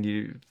numbers and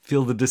you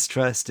feel the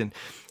distrust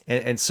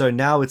and so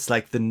now it's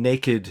like the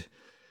naked,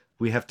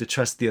 we have to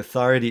trust the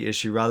authority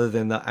issue rather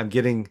than I'm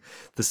getting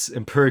this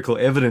empirical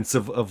evidence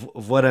of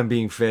what I'm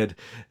being fed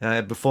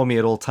before me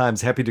at all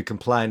times, happy to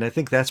comply. And I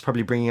think that's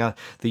probably bringing out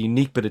the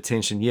unique bit of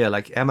tension. Yeah,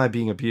 like, am I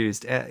being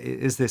abused?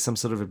 Is there some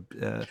sort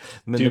of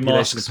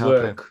manipulation of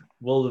power play?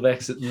 Will the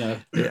vaccine,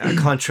 I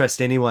can't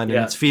trust anyone,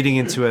 and it's feeding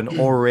into an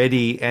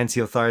already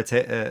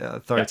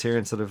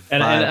anti-authoritarian sort of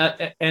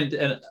vibe.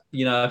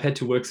 And I've had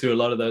to work through a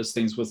lot of those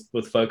things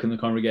with folk in the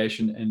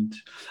congregation, and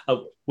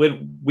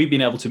we've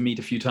been able to meet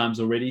a few times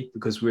already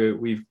because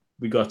we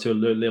got to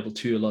alert level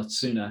 2 a lot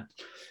sooner.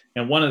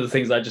 And one of the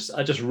things I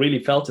just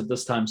really felt at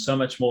this time so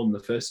much more than the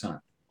first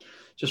time,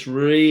 just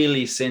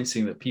really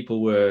sensing that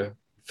people were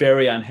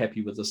very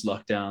unhappy with this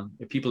lockdown.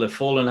 People have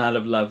fallen out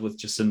of love with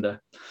Jacinda.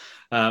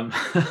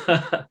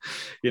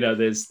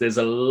 There's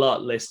a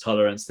lot less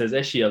tolerance. There's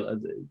actually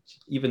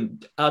even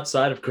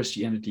outside of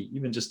Christianity,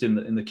 even just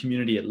in the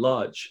community at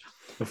large,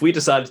 if we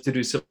decided to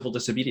do civil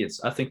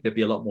disobedience, I think there'd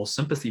be a lot more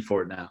sympathy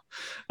for it now,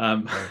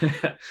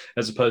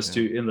 as opposed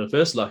to in the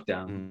first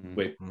lockdown,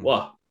 where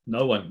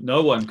no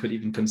one could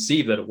even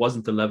conceive that it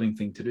wasn't the loving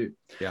thing to do.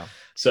 Yeah.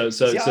 So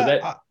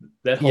that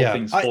whole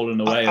thing's fallen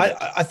away.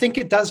 I think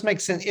it does make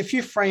sense if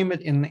you frame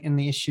it in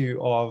the issue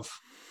of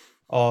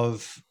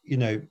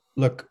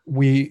look,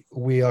 we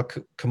are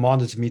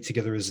commanded to meet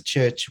together as a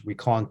church. We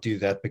can't do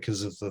that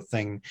because of the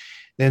thing.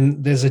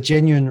 Then there's a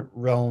genuine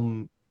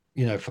realm,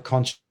 for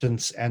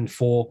conscience and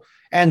for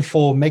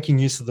making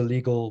use of the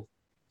legal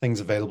things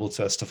available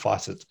to us to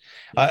fight it.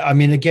 I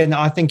mean, again,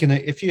 I think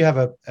if you have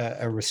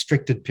a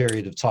restricted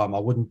period of time, I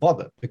wouldn't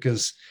bother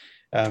because,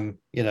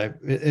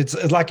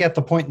 it's like at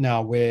the point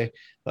now where,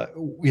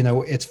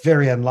 it's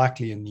very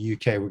unlikely in the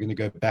UK we're going to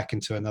go back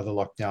into another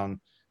lockdown.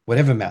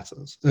 Whatever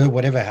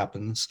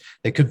happens,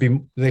 there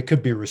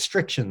could be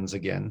restrictions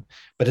again,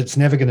 but it's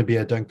never going to be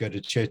a don't go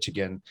to church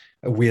again.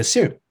 We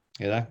assume,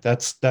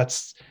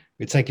 that's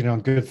we're taking it on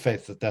good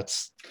faith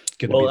that's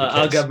going to be the case.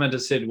 Our government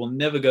has said we'll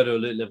never go to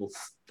alert level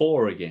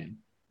 4 again.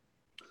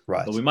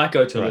 Right. But we might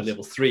go to alert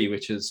level 3,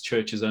 which is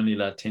church is only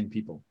allowed 10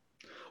 people.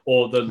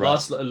 Or the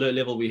last alert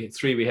level we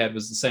had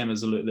was the same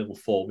as alert level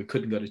 4. We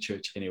couldn't go to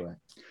church anyway.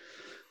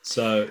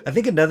 So I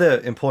think another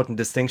important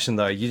distinction,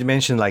 though, you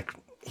mentioned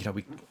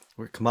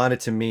we're commanded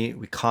to meet,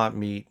 we can't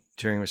meet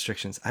during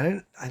restrictions.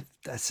 I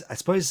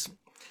suppose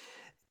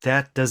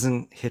that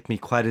doesn't hit me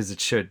quite as it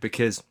should,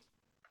 because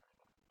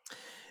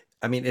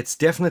I mean, it's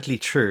definitely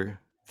true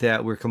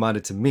that we're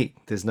commanded to meet.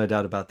 There's no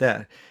doubt about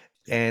that.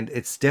 And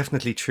it's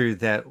definitely true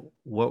that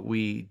what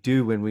we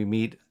do when we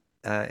meet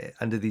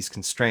under these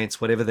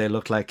constraints, whatever they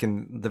look like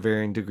in the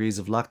varying degrees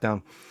of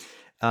lockdown,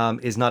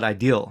 is not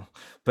ideal.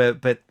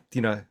 But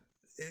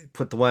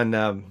put the one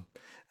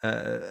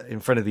in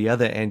front of the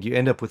other, and you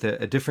end up with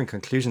a different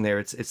conclusion there.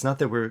 It's not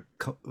that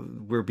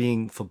we're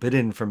being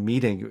forbidden from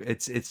meeting.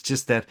 It's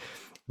just that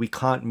we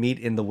can't meet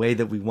in the way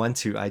that we want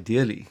to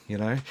ideally.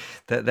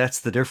 That's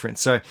the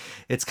difference. So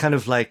it's kind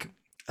of like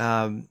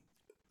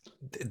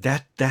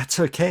that's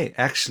okay,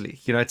 actually.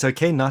 It's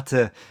okay not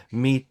to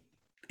meet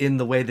in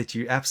the way that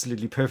you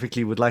absolutely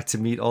perfectly would like to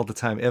meet all the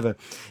time ever,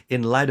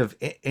 in light of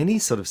any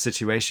sort of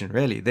situation.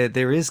 Really,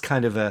 there is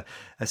kind of a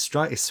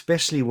strike,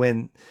 especially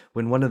when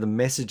one of the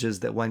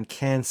messages that one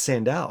can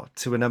send out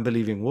to an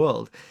unbelieving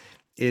world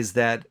is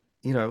that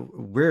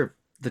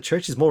the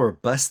church is more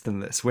robust than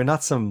this. We're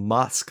not some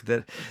mosque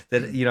that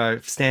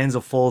stands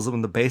or falls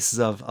on the basis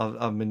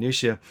of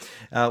minutia.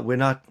 We're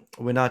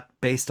not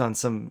based on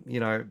some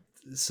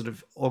sort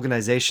of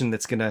organization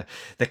that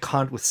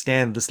can't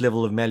withstand this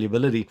level of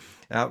malleability.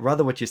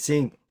 Rather, what you're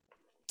seeing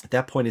at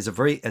that point is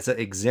as an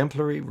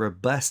exemplary,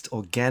 robust,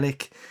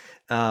 organic,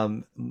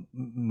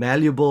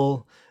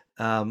 malleable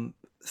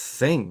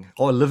thing,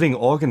 or living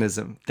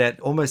organism that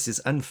almost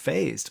is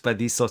unfazed by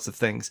these sorts of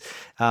things,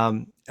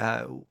 and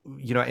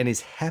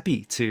is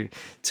happy to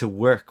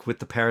work with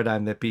the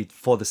paradigm that be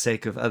for the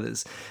sake of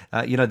others.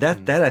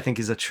 That I think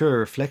is a truer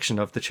reflection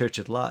of the church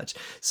at large.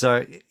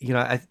 So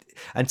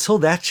until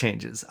that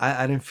changes,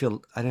 I don't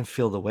feel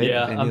the weight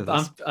of any of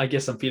this. I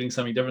guess I'm feeling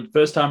something different.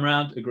 First time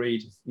around,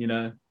 agreed.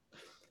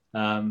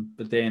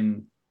 But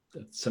then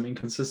some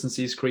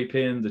inconsistencies creep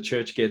in. The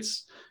church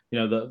gets,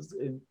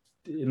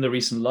 in the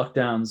recent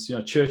lockdowns,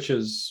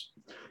 churches,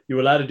 you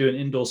were allowed to do an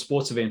indoor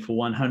sports event for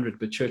 100,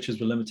 but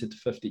churches were limited to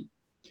 50.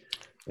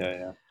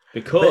 Yeah.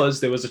 Because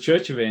there was a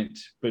church event,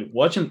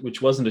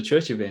 which wasn't a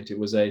church event. It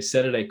was a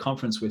Saturday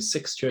conference where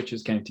 6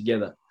 churches came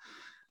together.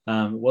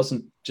 It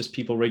wasn't just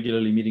people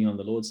regularly meeting on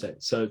the Lord's Day.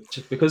 So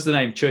just because the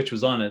name church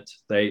was on it,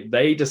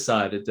 they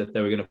decided that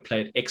they were going to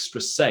play it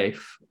extra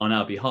safe on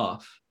our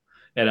behalf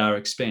at our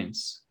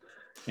expense.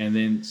 And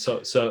then so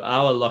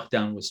our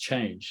lockdown was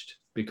changed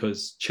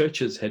because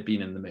churches had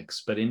been in the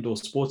mix, but indoor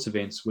sports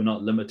events were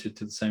not limited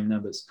to the same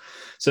numbers.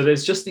 So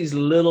there's just these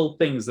little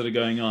things that are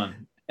going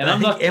on. And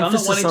I'm not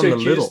wanting to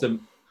accuse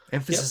them.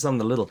 Emphasis on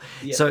the little.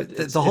 Yeah, so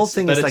the whole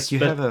thing is like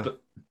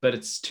but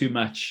it's too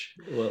much.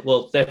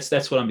 Well,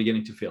 that's what I'm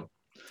beginning to feel.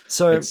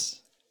 So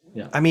it's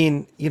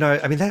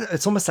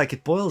almost like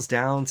it boils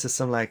down to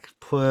some like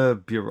poor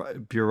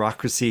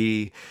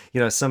bureaucracy,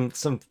 some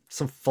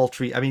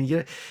faulty.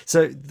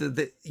 So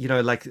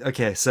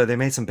okay, so they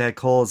made some bad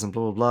calls and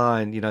blah blah blah,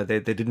 and they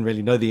didn't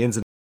really know the ins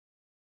and.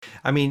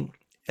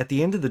 At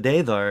the end of the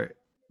day, though,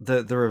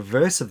 the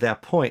reverse of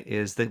that point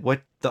is that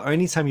the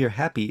only time you're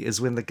happy is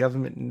when the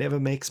government never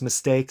makes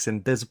mistakes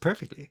and does it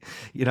perfectly,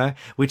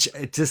 which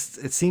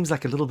it seems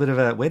like a little bit of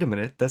a, wait a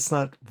minute, that's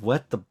not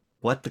what the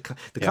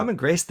common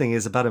grace thing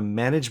is about. A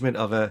management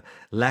of a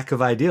lack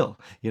of ideal.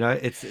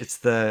 It's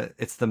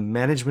the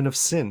management of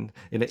sin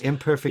in an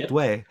imperfect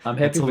way. I'm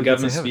happy for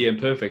governments to be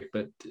imperfect,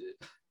 but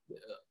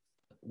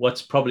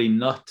what's probably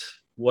not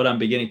what I'm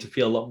beginning to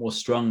feel a lot more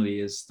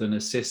strongly is the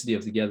necessity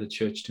of the gathered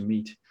church to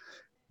meet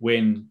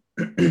when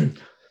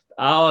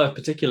our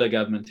particular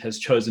government has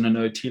chosen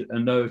a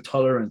no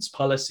tolerance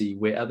policy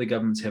where other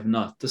governments have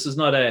not. This is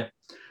not a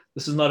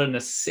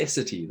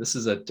necessity. This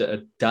is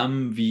a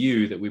dumb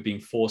view that we're being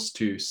forced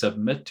to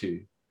submit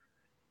to.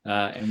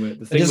 And we're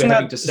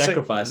having to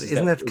sacrifice.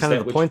 Isn't that kind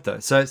of the point, though?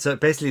 So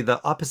basically,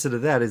 the opposite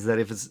of that is that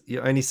if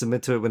you only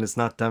submit to it when it's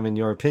not dumb in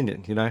your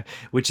opinion,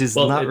 which is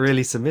not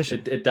really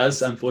submission. It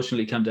does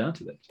unfortunately come down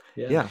to that.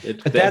 Yeah.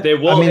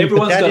 Everyone's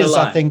got a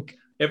line. I think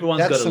everyone's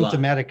that's got a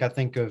symptomatic, I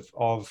think,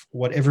 of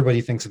what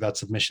everybody thinks about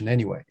submission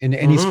anyway, in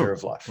any sphere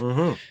of life.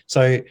 Mm-hmm.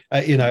 So,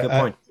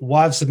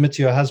 wives, submit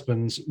to your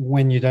husbands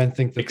when you don't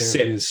think that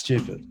they're is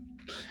stupid.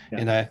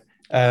 Yeah.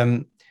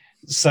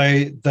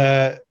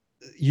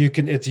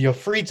 You're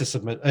free to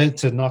submit,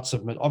 to not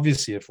submit,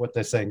 obviously, if what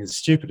they're saying is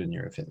stupid in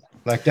your opinion.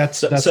 Like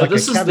that's like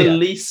this is caveat. the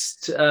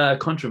least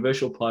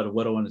controversial part of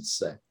what I wanted to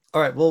say.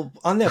 All right. Well,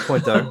 on that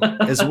point, though,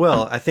 as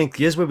well, I think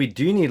here's where we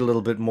do need a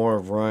little bit more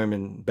of Rome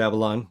and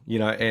Babylon,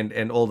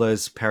 and all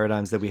those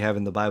paradigms that we have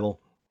in the Bible.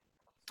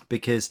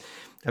 Because,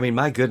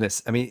 my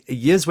goodness,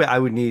 here's where I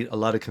would need a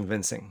lot of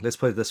convincing. Let's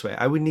put it this way.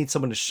 I would need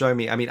someone to show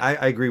me. I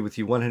agree with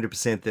you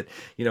 100% that,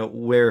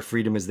 where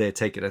freedom is there,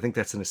 take it. I think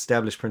that's an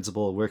established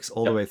principle. It works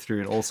all the way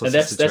through in all sorts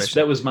of situations.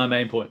 That was my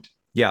main point.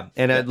 Yeah.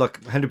 And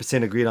look,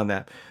 100% agreed on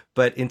that.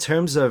 But in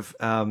terms of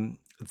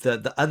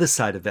the other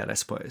side of that, I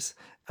suppose,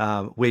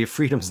 where your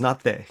freedom's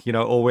not there,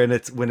 or when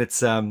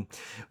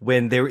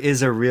there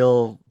is a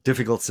real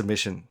difficult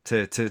submission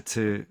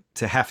to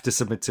have to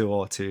submit to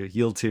or to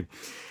yield to,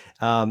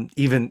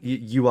 even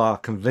you are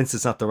convinced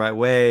it's not the right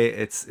way.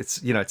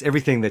 It's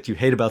everything that you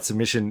hate about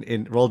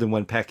submission rolled in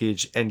one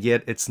package, and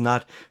yet it's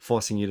not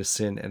forcing you to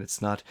sin, and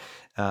it's not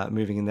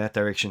moving in that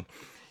direction.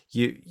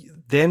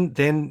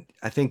 Then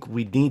I think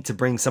we need to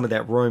bring some of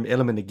that Rome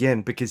element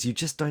again, because you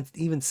just don't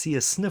even see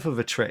a sniff of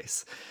a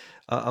trace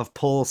of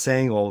Paul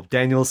saying or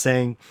Daniel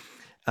saying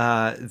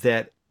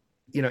that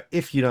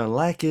if you don't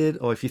like it,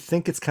 or if you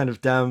think it's kind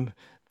of dumb,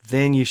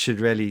 then you should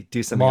really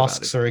do something about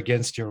Masks it. are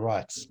against your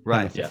rights.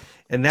 Right. Yeah.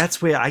 And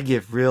that's where I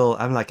get real,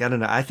 I'm like, I don't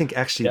know. I think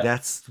actually Yeah.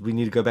 we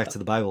need to go back to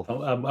the Bible.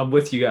 I'm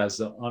with you guys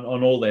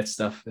on all that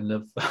stuff,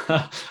 and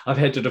I've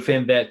had to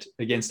defend that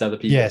against other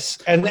people. Yes,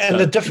 and So-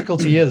 the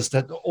difficulty is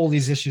that all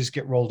these issues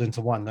get rolled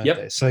into one, don't Yep,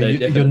 they? So they you're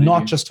definitely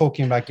not do. just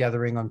talking about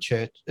gathering on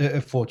church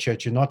for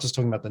church. You're not just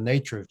talking about the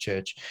nature of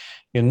church.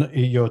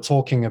 You're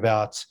talking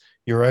about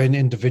your own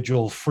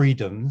individual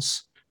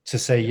freedoms to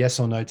say yes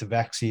or no to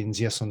vaccines,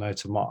 yes or no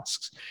to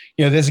masks.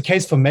 There's a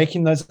case for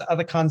making those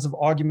other kinds of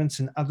arguments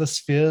in other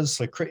spheres.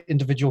 So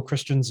individual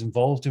Christians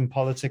involved in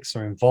politics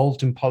or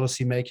involved in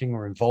policy making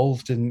or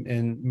involved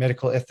in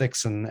medical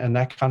ethics and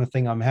that kind of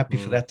thing. I'm happy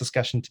for that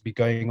discussion to be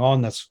going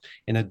on. That's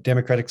in a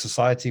democratic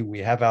society, we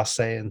have our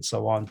say and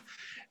so on.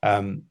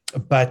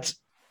 But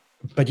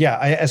yeah,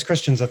 as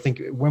Christians, I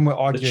think when we're The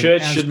arguing,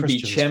 church as shouldn't be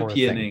Christians for a thing-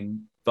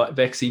 championing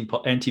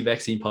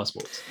anti-vaccine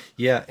passports.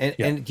 Yeah,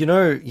 and you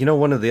know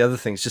one of the other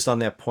things, just on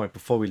that point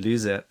before we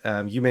lose it,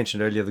 you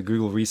mentioned earlier the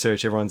Google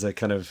research. Everyone's a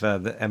kind of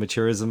the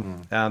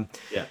amateurism.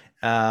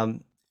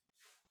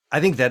 I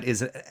think that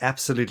is an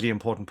absolutely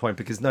important point,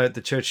 because no, the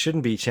church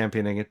shouldn't be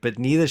championing it, but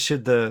neither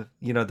should the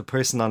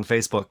person on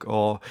Facebook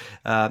or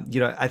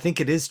I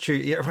think it is true.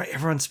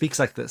 Everyone speaks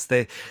like this.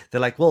 They're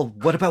like, well,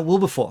 what about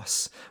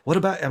Wilberforce? What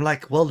about? I'm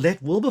like, well,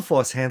 let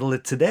Wilberforce handle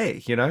it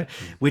today.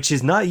 Which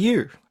is not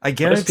you. I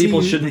guarantee Most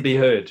people you, shouldn't be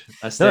heard.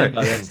 I stand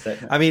by that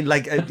statement. I mean,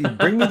 like,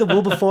 bring me the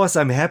Wilberforce.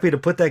 I'm happy to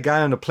put that guy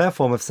on a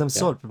platform of some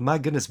sort. But my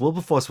goodness,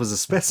 Wilberforce was a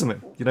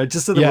specimen.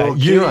 Just so that we're all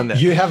clear on that.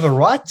 You have a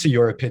right to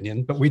your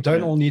opinion, but we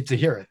don't all need to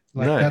hear it.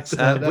 Like, No. that's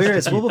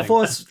Whereas the key thing.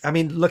 Wilberforce, I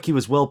mean, look, he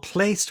was well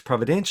placed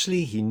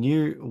providentially. He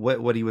knew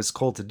what he was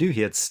called to do.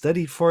 He had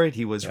studied for it.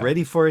 He was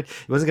ready for it.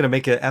 He wasn't going to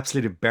make an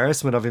absolute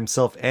embarrassment of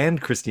himself and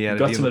Christianity.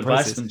 Got some in the advice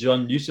process. from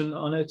John Newton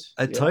on it.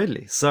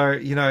 Totally. So,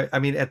 I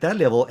mean, at that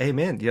level,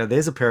 amen.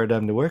 There's a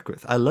paradigm to work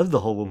with. I love the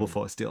whole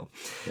Wilberforce deal.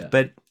 Yeah.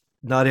 But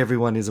not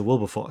everyone is a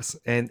Wilberforce.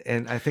 And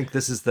I think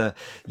this is the,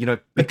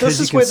 But because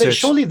this is where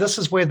surely this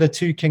is where the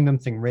two kingdom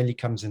thing really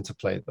comes into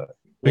play, though.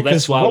 Well,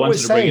 that's why I wanted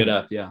to bring it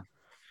up. Yeah.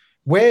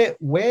 Where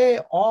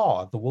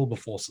are the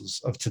Wilberforces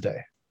of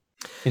today?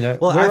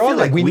 Well, I feel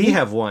like we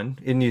have one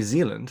in New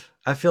Zealand.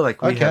 I feel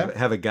like we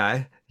have a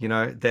guy,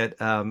 that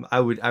I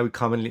would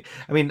commonly.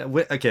 I mean,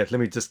 okay, let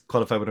me just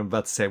qualify what I'm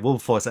about to say.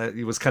 Wilberforce,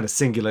 it was kind of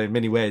singular in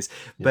many ways,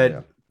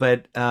 but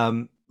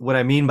what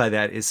I mean by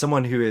that is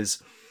someone who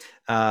is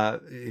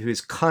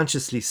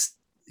consciously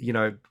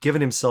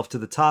given himself to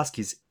the task.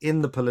 He's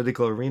in the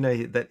political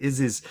arena. That is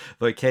his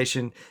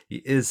vocation. He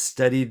is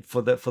studied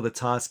for the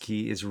task.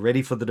 He is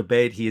ready for the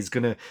debate. He is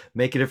going to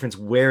make a difference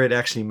where it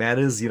actually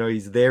matters.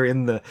 He's there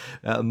in the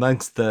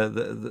amongst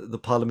the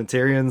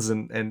parliamentarians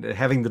and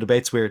having the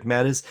debates where it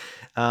matters.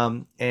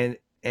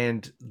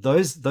 And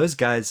those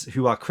guys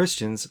who are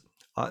Christians,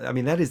 I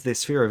mean, that is their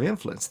sphere of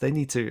influence. They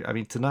need to,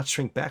 to not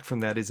shrink back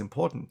from that is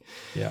important.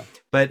 Yeah.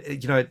 But,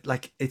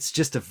 like, it's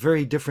just a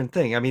very different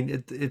thing. I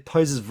mean, it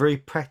poses very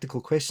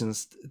practical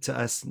questions to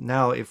us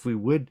now. If we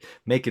would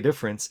make a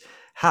difference,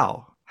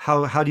 how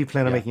do you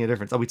plan on making a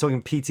difference? Are we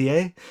talking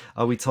PTA?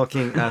 Are we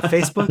talking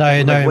Facebook?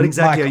 No. What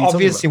exactly Mike, are you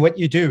obviously, talking what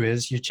you do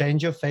is you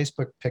change your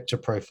Facebook picture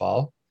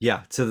profile.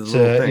 Yeah, to the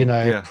little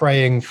thing.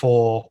 Praying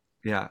for.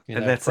 Yeah,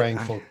 and that's praying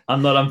for.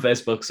 I'm not on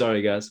Facebook.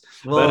 Sorry, guys.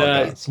 Well,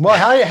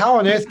 how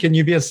on earth can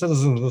you be a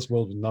citizen of this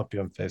world and not be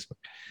on Facebook?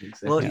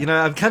 Exactly. Well,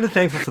 I'm kind of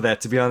thankful for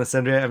that, to be honest,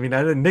 Andrea. I mean,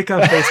 I didn't nick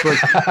on Facebook.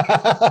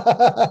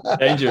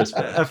 Dangerous,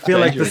 man. I feel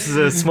like this is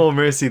a small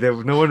mercy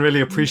that no one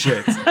really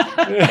appreciates.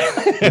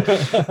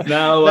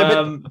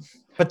 Now,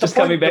 but just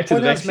coming back to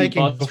the vaccine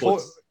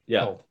passports.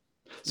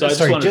 So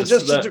carry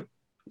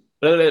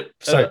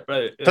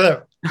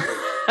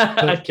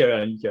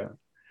on.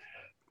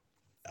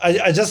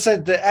 I just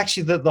said that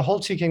actually the whole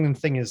two kingdom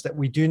thing is that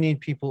we do need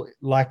people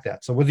like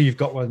that. So whether you've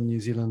got one in New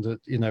Zealand,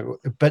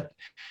 but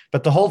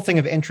the whole thing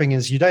of entering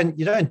is you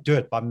don't do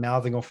it by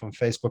mouthing off on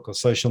Facebook or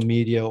social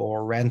media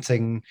or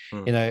ranting,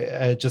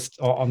 just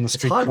on the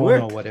street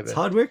corner or whatever. It's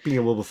hard work being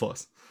a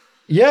Wilberforce.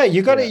 Yeah,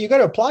 you got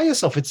to apply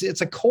yourself.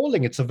 It's a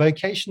calling. It's a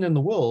vocation in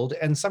the world,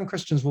 and some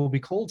Christians will be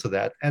called to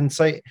that. And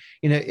so,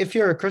 if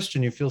you're a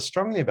Christian, you feel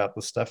strongly about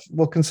this stuff.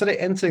 Well, consider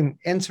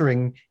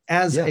entering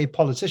as a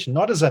politician,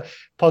 not as a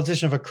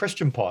politician of a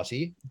Christian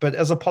party, but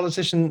as a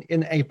politician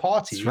in a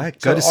party. That's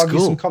right. Go to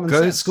school.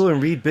 Go to school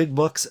and read big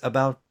books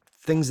about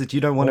things that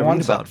you don't want to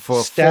read about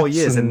for 4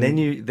 years, and then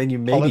you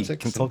maybe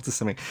can talk to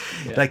something.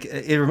 Yeah. Like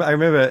I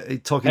remember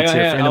talking to a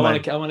friend of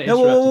mine. I want to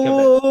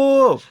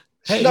interrupt you.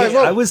 Hey,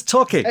 I was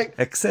talking.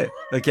 Except,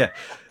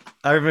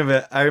 I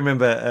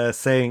remember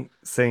saying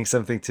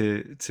something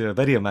to a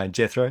buddy of mine,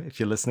 Jethro.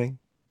 If you're listening,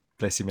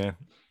 bless you, man.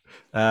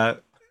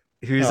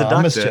 Who's a doctor.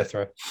 I miss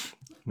Jethro.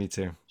 Me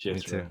too.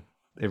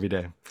 Every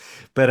day.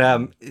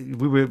 But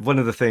we were one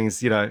of the things.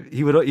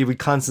 He would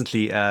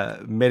constantly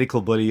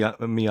medical bully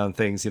me on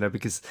things.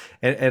 Because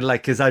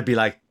because I'd be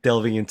like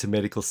delving into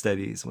medical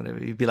studies, whatever.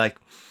 He'd be like,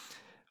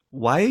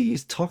 "Why are you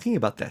talking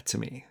about that to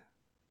me?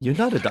 You're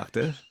not a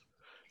doctor.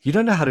 You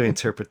don't know how to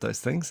interpret those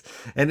things."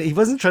 And he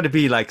wasn't trying to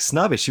be like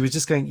snobbish. He was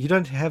just going, you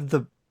don't have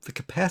the the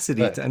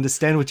capacity But to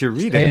understand what you're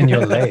reading. stay in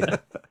your lane.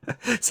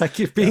 It's like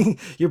you're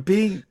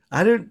being,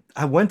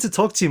 I want to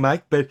talk to you,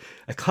 Mike, but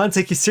I can't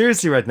take you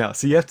seriously right now.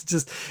 So you have to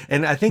just,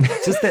 and I think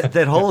just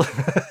that whole,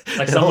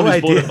 Like that someone whole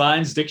who's bought idea, a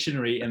Vine's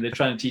dictionary and they're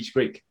trying to teach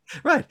Greek.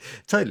 right?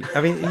 Totally.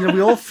 I mean,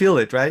 we all feel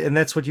it, right? And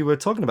that's what you were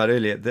talking about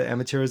earlier, the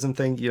amateurism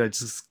thing,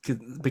 just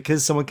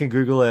because someone can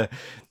Google a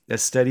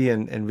study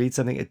and read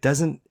something,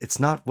 it's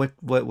not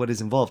what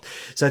is involved.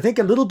 So I think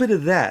a little bit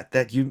of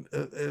that you,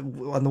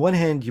 on the one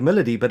hand,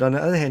 humility, but on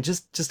the other hand,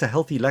 just a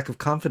healthy lack of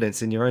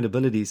confidence in your own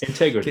abilities.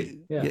 Integrity.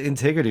 Yeah.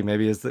 Integrity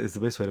maybe is the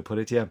best way to put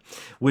it. Yeah.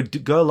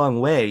 Would go a long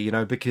way,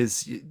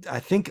 because I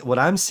think what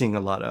I'm seeing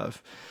a lot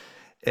of,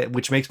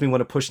 which makes me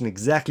want to push in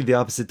exactly the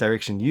opposite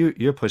direction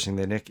you're pushing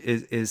there, Nick,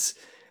 is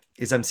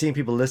I'm seeing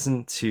people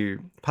listen to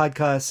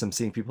podcasts, I'm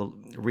seeing people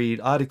read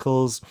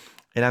articles,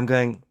 and I'm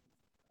going,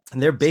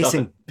 and they're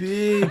basing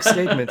big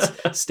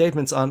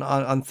statements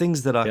on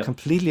things that are Yep.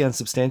 completely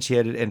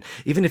unsubstantiated, and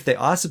even if they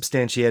are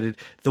substantiated,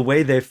 the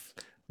way they've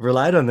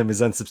relied on them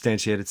is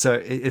unsubstantiated. So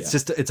it's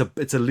just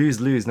it's a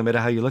lose-lose no matter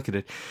how you look at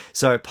it.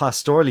 So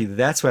pastorally,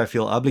 that's where I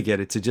feel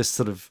obligated to just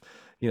sort of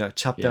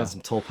chop down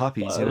some tall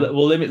poppies.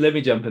 Well, let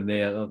me jump in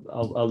there.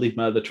 I'll leave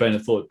my other train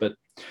of thought, but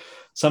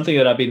something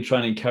that I've been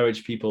trying to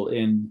encourage people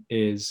in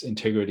is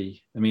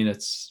integrity. I mean,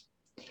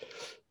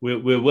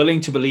 we're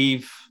willing to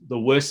believe the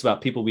worst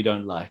about people we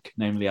don't like,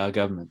 namely our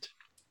government.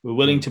 We're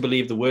willing to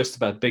believe the worst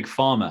about big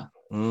pharma.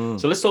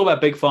 So let's talk about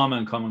big pharma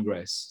and common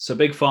grace. So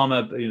big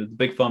pharma, the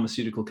big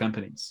pharmaceutical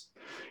companies.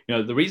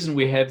 The reason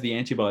we have the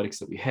antibiotics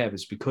that we have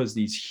is because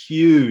these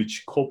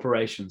huge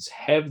corporations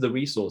have the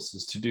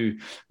resources to do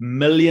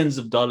millions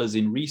of dollars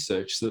in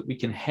research so that we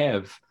can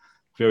have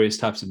various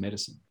types of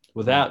medicine.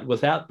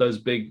 Without those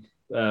big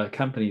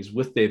companies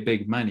with their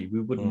big money,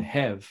 we wouldn't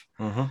have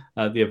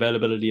the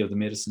availability of the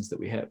medicines that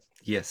we have.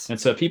 Yes. And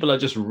so people are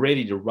just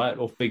ready to write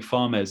off big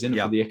pharma as in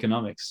for the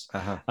economics.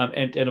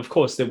 And of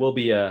course, there will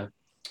be a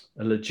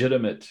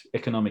legitimate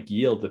economic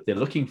yield that they're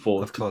looking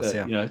for, of course,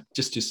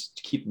 just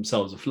to keep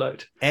themselves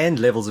afloat. And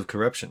levels of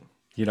corruption,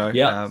 without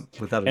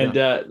a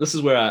doubt. This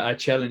is where I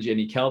challenge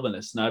any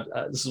Calvinist. Now,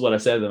 this is what I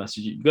say to them. I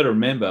said, you've got to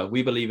remember,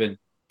 we believe in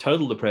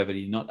total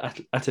depravity, not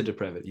utter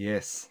depravity.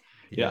 Yes.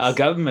 Yeah, our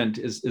government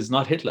is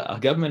not Hitler. Our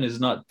government is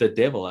not the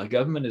devil. Our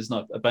government is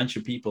not a bunch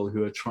of people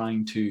who are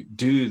trying to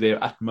do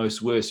their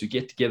utmost worst, who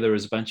get together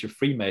as a bunch of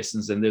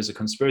Freemasons, and there's a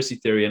conspiracy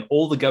theory, and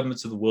all the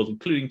governments of the world,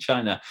 including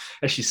China,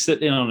 actually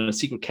sit in on a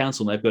secret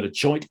council, and they've got a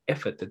joint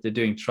effort that they're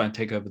doing to try and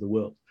take over the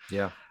world.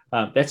 Yeah.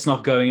 That's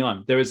not going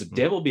on. There is a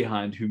devil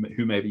behind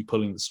who may be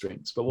pulling the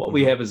strings. But what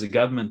we have is a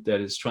government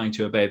that is trying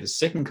to obey the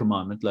second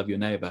commandment, love your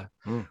neighbor,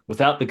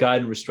 without the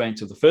guide and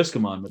restraints of the first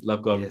commandment,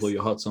 love God with all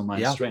your heart, soul,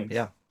 mind, strength.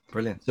 Yeah.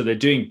 Brilliant. So they're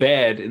doing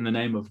bad in the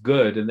name of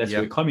good, and that's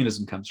where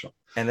communism comes from.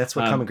 And that's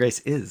what common grace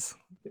is.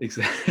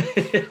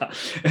 Exactly.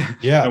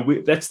 Yeah.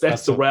 That's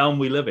the realm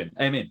we live in.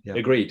 Amen. Yeah.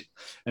 Agreed.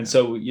 And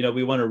so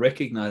we want to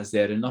recognize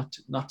that and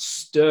not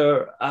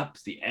stir up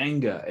the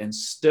anger and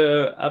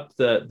stir up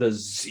the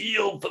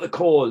zeal for the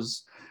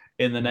cause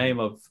in the name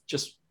of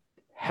just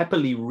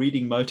happily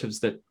reading motives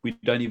that we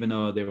don't even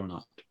know are there or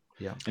not.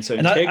 Yeah. And so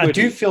I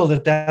do feel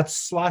that that's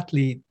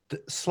slightly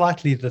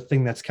the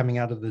thing that's coming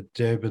out of the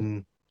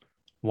Durban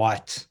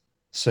White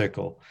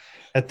circle.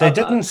 That they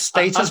didn't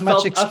state as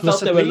much explicitly. I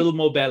felt they were a little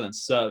more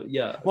balanced. So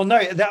yeah. Well, no,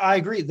 I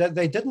agree that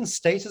they didn't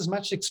state as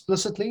much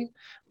explicitly,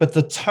 but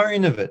the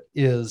tone of it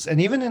is,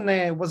 and even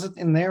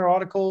in their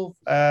article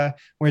where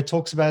it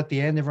talks about at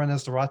the end, everyone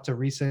has the right to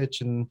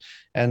research and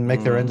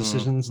make their own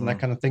decisions and that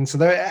kind of thing. So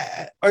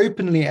they're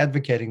openly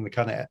advocating the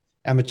kind of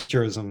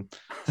amateurism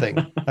thing.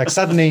 Like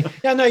suddenly,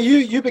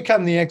 you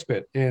become the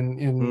expert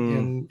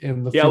in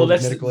the field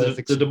of medical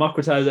ethics. The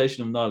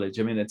democratization of knowledge.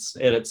 I mean,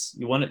 it's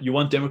you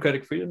want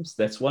democratic freedoms.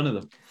 That's one of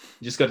them.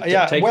 You just got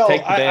to take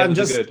the bad and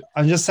the good.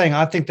 I'm just saying.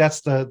 I think that's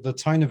the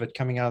tone of it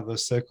coming out of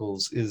those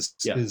circles is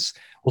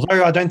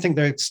although I don't think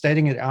they're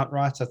stating it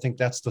outright. I think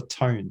that's the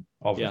tone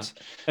of it.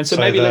 And so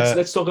maybe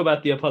let's talk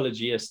about the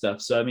apologia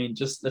stuff. So I mean,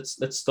 just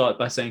let's start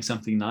by saying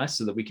something nice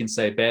so that we can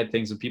say bad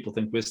things and people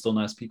think we're still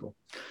nice people.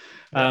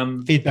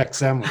 Feedback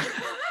sandwich.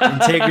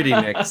 Integrity,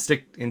 Nick.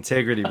 Stick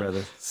integrity,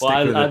 brother.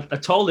 I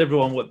told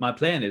everyone what my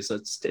plan is.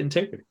 It's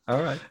integrity. All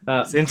right.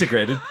 It's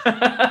integrated.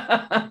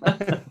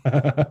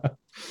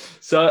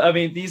 So, I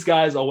mean, these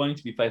guys are wanting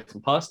to be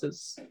faithful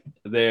pastors.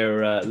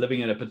 They're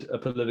living in a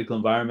political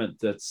environment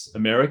that's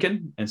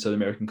American. And so the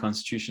American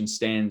Constitution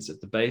stands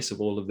at the base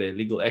of all of their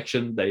legal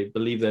action. They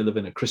believe they live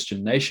in a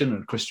Christian nation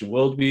and a Christian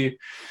worldview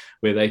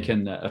where they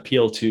can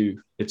appeal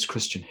to its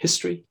Christian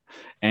history.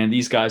 And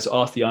these guys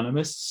are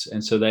theonomists.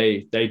 And so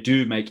they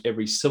do make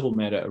every civil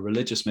matter a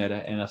religious matter.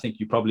 And I think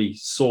you probably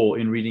saw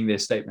in reading their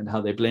statement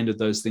how they blended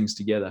those things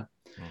together.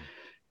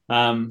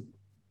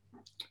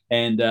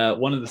 And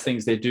one of the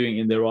things they're doing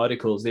in their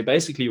articles, they're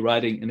basically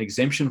writing an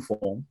exemption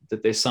form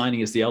that they're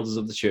signing as the elders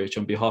of the church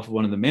on behalf of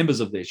one of the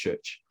members of their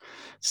church,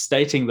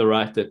 stating the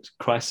right that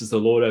Christ is the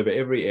Lord over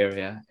every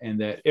area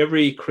and that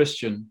every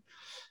Christian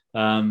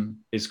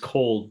is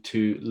called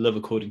to live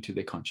according to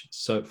their conscience.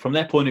 So from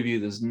that point of view,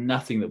 there's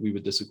nothing that we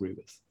would disagree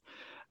with.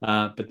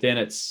 But then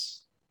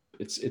it's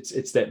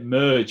that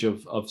merge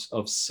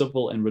of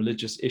civil and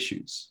religious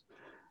issues.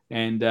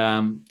 And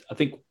I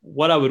think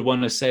what I would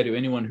want to say to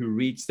anyone who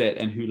reads that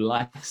and who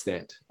likes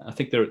that, I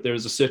think there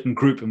is a certain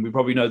group, and we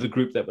probably know the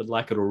group that would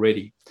like it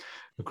already,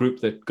 a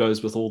group that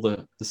goes with all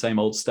the same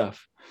old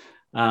stuff.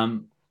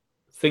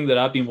 Thing that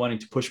I've been wanting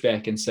to push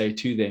back and say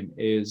to them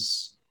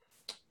is,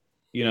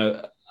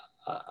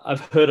 I've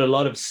heard a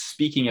lot of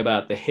speaking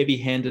about the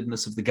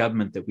heavy-handedness of the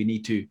government that we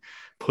need to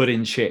put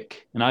in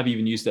check. And I've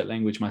even used that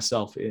language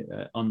myself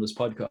on this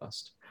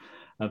podcast.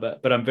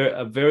 But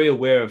I'm very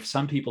aware of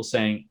some people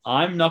saying,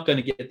 I'm not going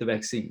to get the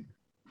vaccine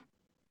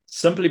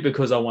simply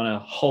because I want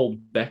to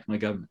hold back my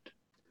government.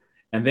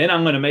 And then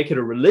I'm going to make it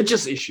a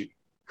religious issue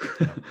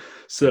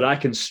so that I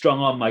can strong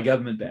arm my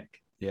government back.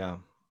 Yeah.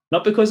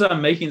 Not because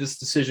I'm making this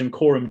decision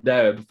coram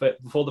deo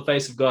before the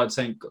face of God,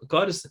 saying,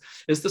 God, is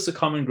this a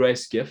common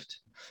grace gift?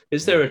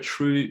 Is there a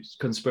true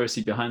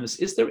conspiracy behind this?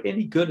 Is there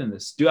any good in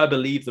this? Do I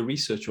believe the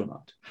research or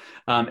not?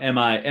 Am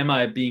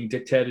I being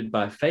dictated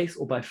by faith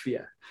or by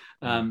fear?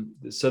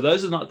 So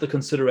those are not the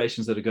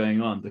considerations that are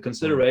going on. The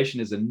consideration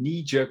is a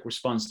knee-jerk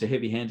response to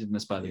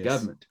heavy-handedness by the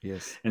government.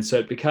 Yes. And so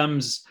it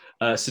becomes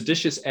a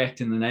seditious act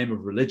in the name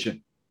of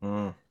religion.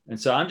 Mm. And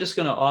so I'm just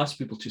going to ask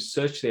people to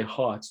search their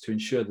hearts to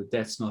ensure that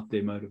that's not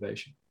their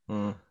motivation.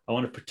 Mm. I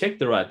want to protect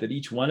the right that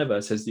each one of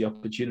us has the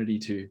opportunity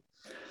to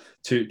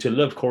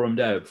live coram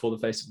deo before the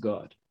face of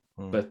God,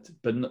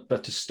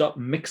 but to stop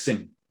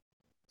mixing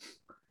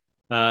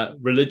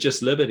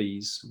religious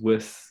liberties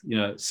with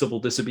civil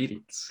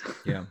disobedience.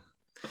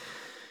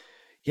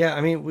 Yeah,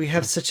 I mean, we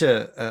have such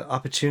a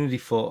opportunity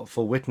for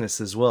witness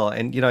as well,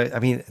 and I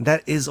mean,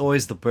 that is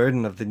always the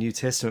burden of the New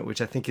Testament,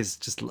 which I think is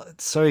just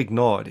so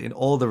ignored in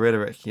all the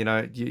rhetoric.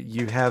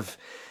 You have,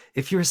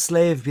 if you're a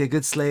slave, be a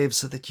good slave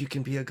so that you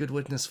can be a good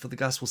witness for the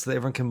gospel, so that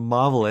everyone can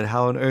marvel at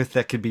how on earth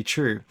that could be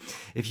true.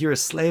 If you're a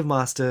slave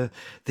master,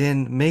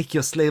 then make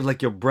your slave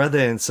like your brother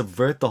and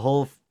subvert the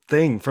whole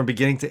thing from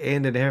beginning to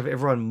end and have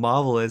everyone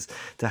marvel as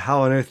to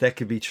how on earth that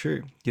could be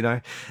true.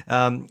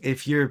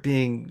 If you're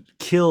being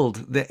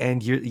killed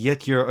and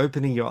yet you're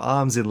opening your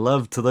arms in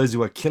love to those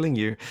who are killing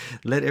you,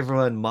 let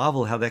everyone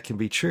marvel how that can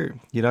be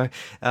true.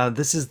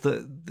 This is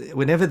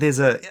whenever there's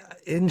a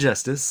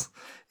injustice,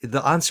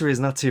 the answer is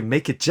not to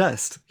make it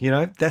just.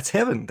 That's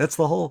heaven. That's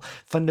the whole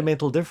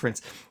fundamental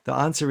difference. The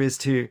answer is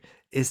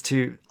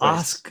to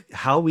ask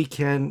how we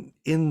can,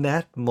 in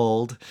that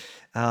mold,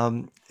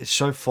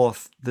 show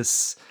forth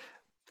this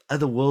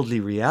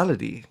otherworldly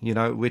reality,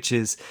 which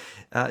is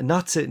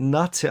not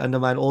to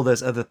undermine all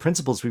those other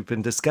principles we've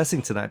been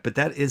discussing tonight, but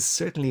that is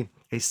certainly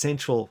a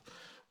central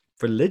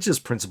religious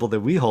principle that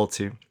we hold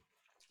to.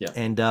 Yeah.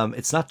 And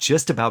it's not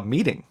just about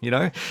meeting,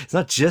 it's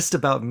not just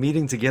about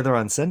meeting together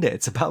on Sunday.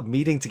 It's about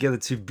meeting together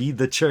to be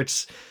the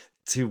church,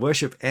 to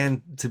worship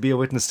and to be a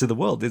witness to the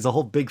world. There's a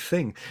whole big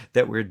thing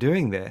that we're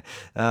doing there.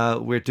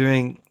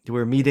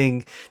 We're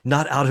meeting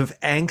not out of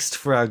angst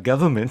for our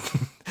government.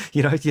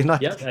 You're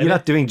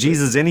not doing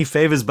Jesus any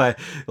favors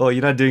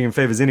you're not doing him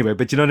favors anyway,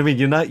 but you know what I mean?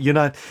 You're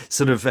not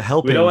sort of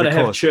helping. We don't want to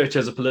have church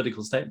as a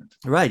political statement.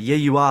 Right. Yeah,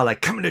 you are like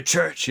coming to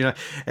church,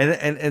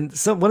 and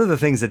so one of the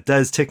things that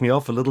does tick me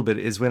off a little bit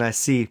is when I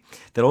see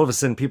that all of a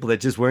sudden people that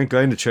just weren't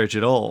going to church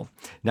at all,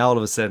 now all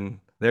of a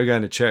sudden they're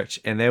going to church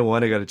and they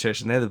want to go to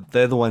church and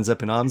they're the ones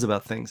up in arms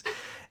about things.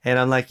 And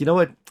I'm like, you know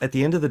what? At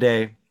the end of the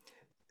day,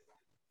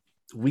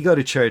 we go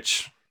to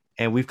church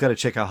and we've got to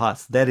check our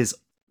hearts. That is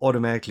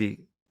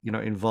automatically,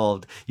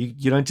 involved.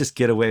 You don't just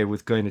get away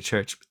with going to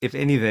church. If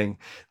anything,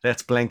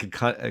 that's blanket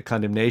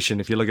condemnation.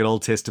 If you look at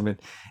Old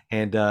Testament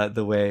and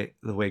the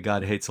way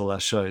God hates all our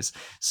shows.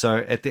 So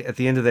at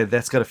the end of the day,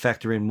 that's got to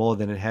factor in more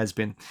than it has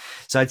been.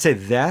 So I'd say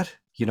that,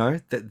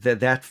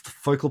 that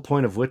focal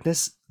point of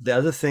witness. The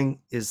other thing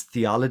is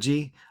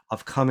theology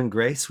of common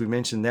grace. We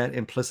mentioned that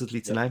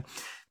implicitly tonight.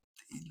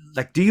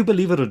 Like, do you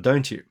believe it or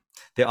don't you?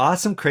 There are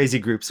some crazy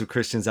groups of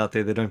Christians out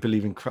there that don't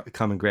believe in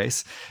common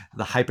grace,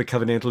 the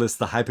hyper-covenantalists,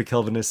 the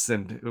hyper-Calvinists,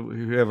 and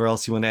whoever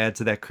else you want to add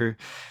to that crew.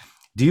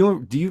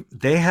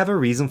 They have a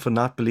reason for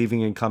not believing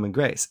in common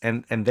grace,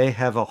 and they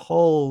have a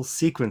whole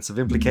sequence of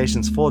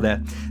implications for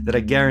that I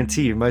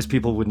guarantee you most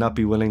people would not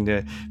be willing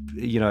to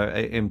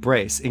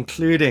embrace,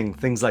 including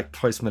things like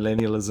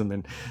post-millennialism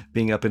and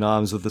being up in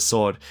arms with the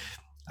sword.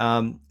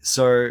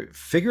 So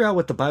figure out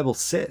what the Bible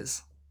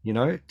says.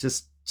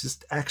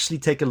 Just actually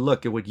take a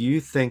look at what you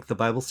think the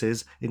Bible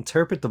says,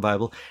 interpret the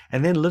Bible,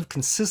 and then live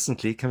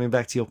consistently. Coming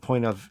back to your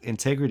point of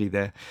integrity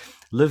there,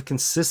 live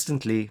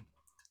consistently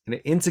in an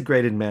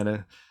integrated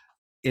manner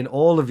in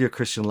all of your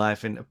Christian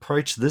life and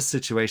approach this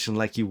situation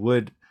like you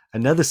would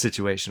another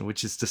situation,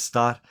 which is to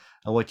start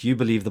on what you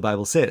believe the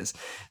Bible says.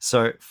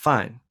 So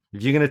fine,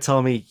 if you're going to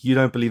tell me you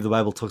don't believe the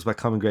Bible talks about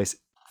common grace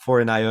for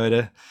an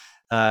iota,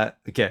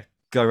 okay,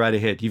 go right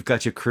ahead. You've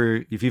got your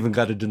crew, you've even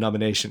got a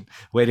denomination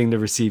waiting to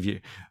receive you.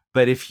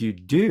 But if you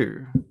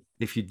do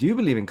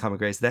believe in common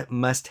grace, that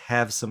must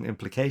have some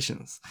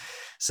implications.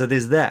 So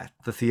there's that,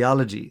 the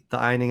theology, the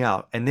ironing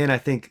out. And then I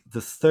think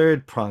the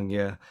third prong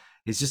here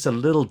is just a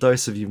little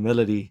dose of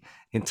humility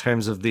in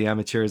terms of the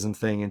amateurism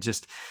thing, and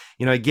just,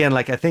 again,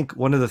 like I think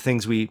one of the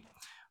things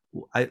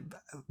I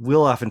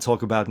will often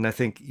talk about, and I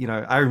think,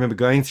 I remember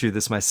going through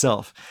this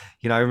myself.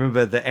 I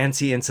remember the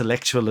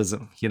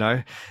anti-intellectualism,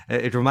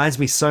 it reminds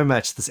me so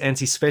much. This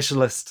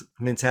anti-specialist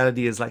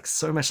mentality is like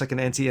so much like an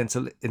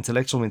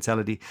anti-intellectual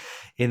mentality,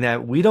 in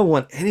that we don't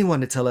want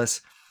anyone to tell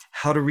us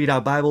how to read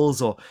our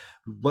Bibles, or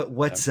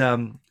what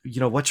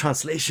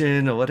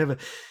translation or whatever.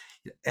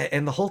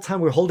 And the whole time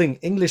we're holding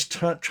English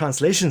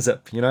translations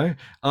up,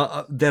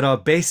 that are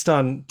based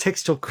on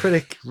textual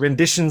critic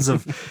renditions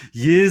of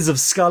years of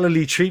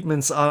scholarly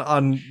treatments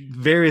on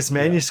various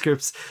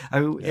manuscripts.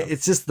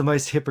 It's just the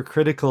most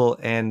hypocritical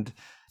and,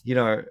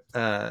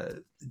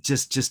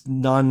 just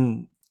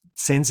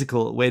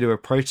nonsensical way to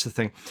approach the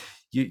thing.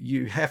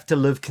 You have to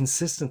live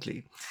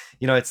consistently.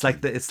 It's like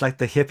the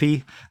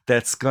hippie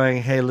that's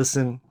going, hey,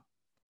 listen,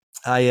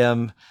 I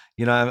am,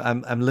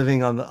 I'm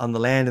living on the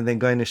land, and then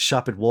going to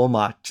shop at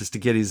Walmart just to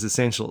get his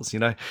essentials.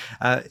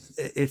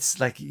 It's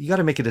like you got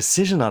to make a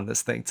decision on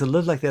this thing. To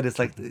live like that is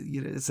like,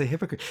 it's a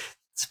hypocrite.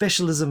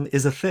 Specialism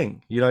is a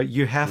thing.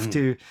 You have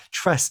to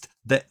trust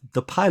the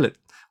pilot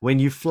when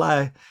you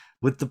fly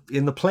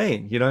in the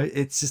plane.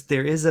 It's just,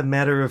 there is a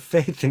matter of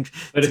faith.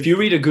 But if you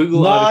read a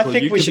Google article, I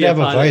think we should have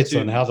a vote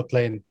on how the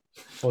plane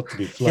ought to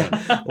be flown.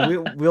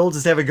 We'll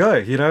just have a go,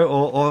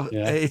 or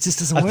it just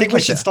doesn't work. I think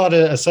we should start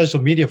a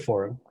social media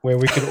forum where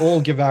we could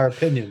all give our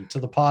opinion to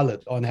the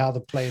pilot on how the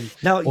plane.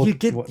 Now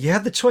you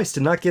have the choice to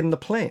not get in the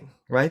plane,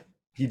 right?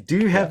 You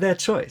do have that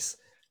choice,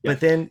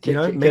 but then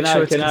make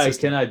sure it's consistent.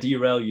 Can I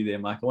derail you there,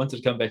 Mike? I wanted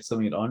to come back to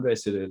something that Andre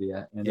said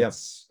earlier, and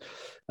it's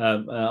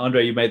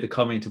Andre, you made the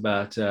comment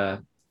about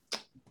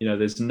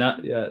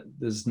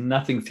there's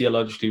nothing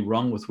theologically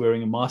wrong with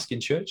wearing a mask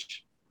in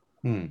church.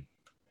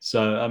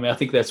 So, I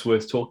think that's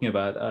worth talking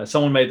about.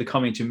 Someone made the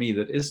comment to me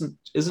that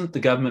isn't the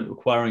government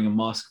requiring a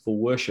mask for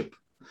worship,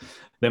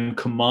 them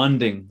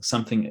commanding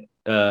something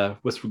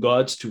with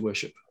regards to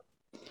worship,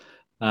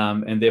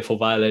 and therefore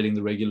violating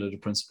the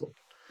regulative principle.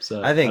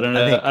 So I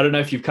don't know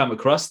if you've come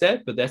across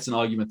that, but that's an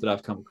argument that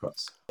I've come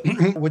across.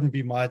 Wouldn't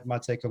be my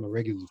take on the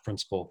regulative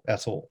principle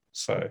at all.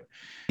 So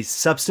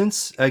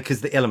substance,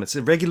 because the elements,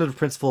 the regulative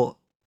principle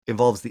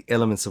involves the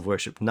elements of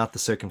worship, not the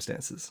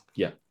circumstances.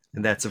 Yeah,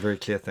 and that's a very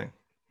clear thing.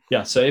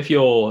 Yeah, so if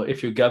your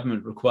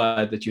government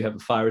required that you have a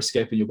fire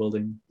escape in your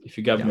building, if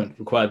your government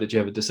required that you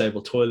have a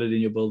disabled toilet in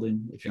your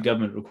building, if your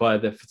government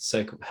required that for the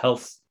sake of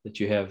health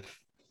that you have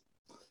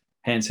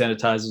hand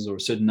sanitizers or a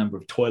certain number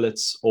of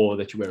toilets, or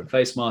that you wear a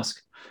face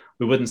mask,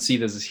 we wouldn't see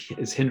this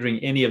as hindering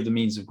any of the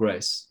means of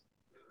grace.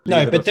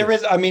 No, but there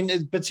is,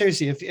 but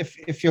seriously,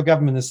 if your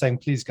government is saying,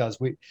 please guys,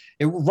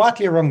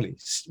 rightly or wrongly,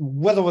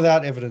 with or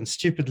without evidence,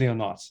 stupidly or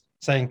not,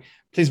 saying,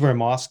 please wear a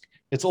mask,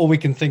 it's all we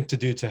can think to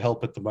do to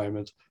help at the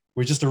moment.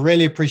 We just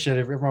really appreciate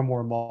if everyone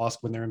wore a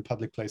mask when they're in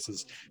public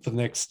places for the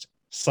next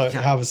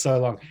however so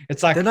long.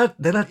 It's like they're not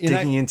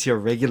digging into your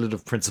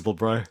regulative principle,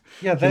 bro.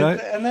 Yeah,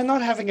 and they're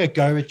not having a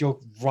go at your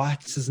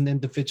rights as an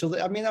individual.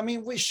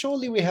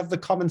 Surely we have the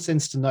common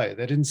sense to know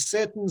that in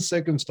certain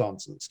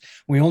circumstances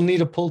we all need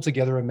to pull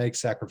together and make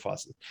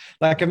sacrifices.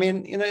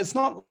 It's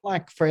not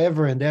like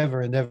forever and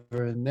ever and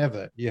ever and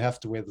ever you have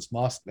to wear this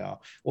mask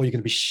now, or you're going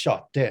to be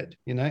shot dead.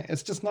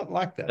 It's just not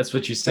like that. That's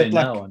what you say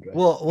now, Andre.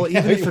 Well,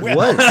 even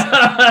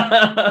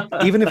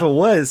if it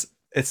was,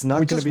 it's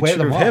not going to be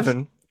true of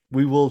heaven.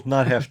 We will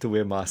not have to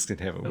wear masks in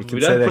heaven. We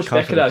don't push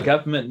back at our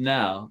government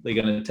now. They're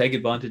going to take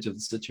advantage of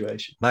the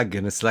situation. My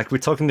goodness, like we're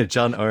talking to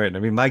John Owen.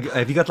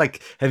 Have you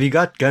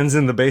got guns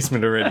in the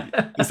basement already?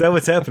 Is that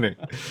what's happening,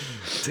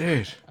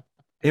 dude?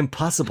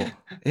 Impossible.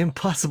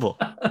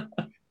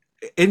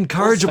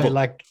 Incorrigible.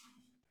 Also,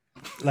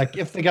 like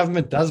if the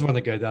government does want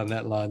to go down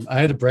that line,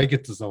 I had to break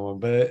it to someone,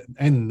 but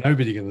ain't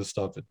nobody going to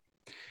stop it.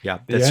 Yeah,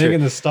 they're only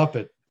going to stop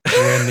it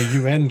when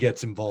the UN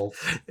gets involved,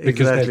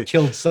 because they've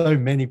killed so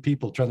many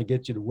people trying to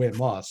get you to wear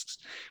masks,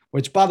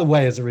 which, by the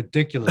way, is a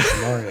ridiculous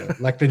scenario.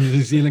 Like the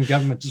New Zealand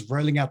government just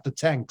rolling out the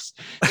tanks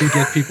to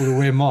get people to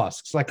wear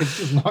masks. Like, it's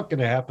just not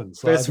going to happen.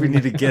 So first, we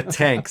need to get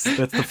tanks.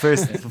 That's the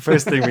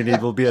first thing we need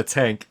will be a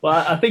tank.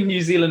 Well, I think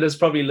New Zealand has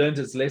probably learned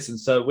its lesson.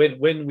 So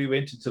when we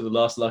went into the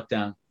last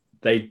lockdown,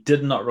 they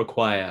did not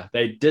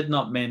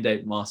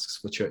mandate masks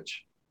for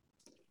church.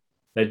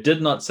 They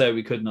did not say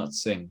we could not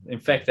sing. In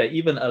fact, they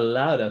even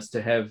allowed us to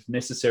have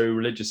necessary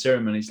religious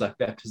ceremonies like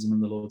baptism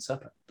and the Lord's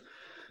Supper.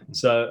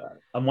 So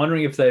I'm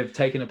wondering if they've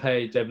taken a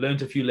page, they've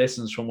learned a few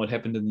lessons from what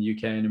happened in the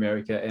UK and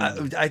America,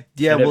 and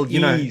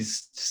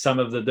eased some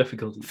of the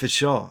difficulties. For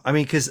sure.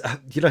 Because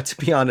to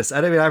be honest,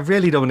 I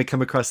really don't want to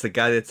come across the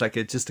guy that's like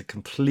just a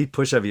complete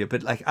pushover you.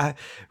 But like I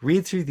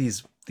read through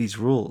these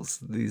rules,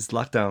 these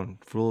lockdown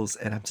rules,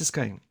 and I'm just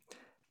going,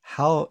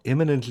 how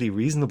eminently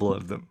reasonable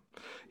of them.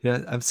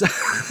 I'm so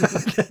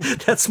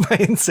that's my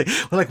insane.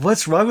 Well, like,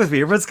 what's wrong with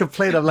me? Everyone's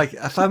complaining. I'm like,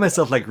 I find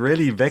myself like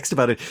really vexed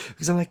about it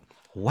because I'm like,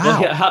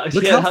 wow,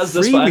 how's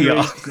this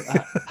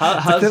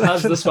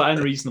for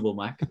unreasonable,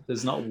 Mike?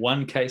 There's not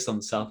one case on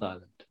the South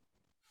Island,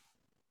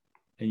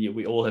 and yet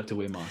we all have to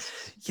wear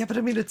masks. Yeah, but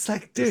it's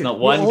like, dude, there's not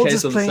one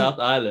case on the South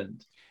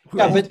Island.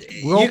 Yeah, all- but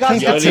we're all you guys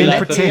playing have to only pretend, let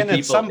let me pretend. in at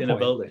people some in a point.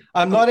 building.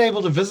 I'm not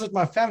able to visit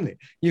my family.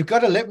 You've got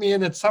to let me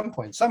in at some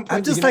point. Some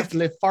point, just you're gonna have like- to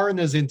let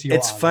foreigners into your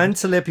It's fun island.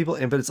 to let people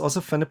in, but it's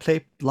also fun to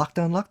play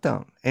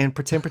lockdown, and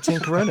pretend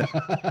Corona.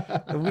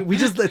 We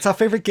just, it's our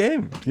favorite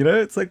game, you know?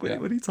 It's like, Yeah.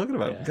 what are you talking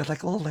about? Yeah. We got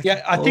like all like,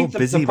 Yeah, I all think the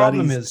busy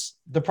problem buddies.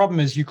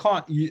 is you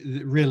can't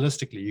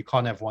realistically you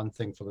can't have one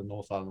thing for the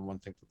North Island and one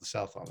thing for the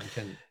South Island,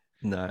 can you?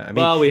 No, I mean,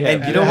 Well, we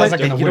have. and you know how's what? that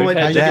gonna And you know work?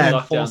 what? How We've you had gonna That,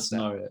 different lockdown enforce that?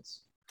 scenarios.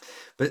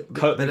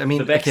 but I mean,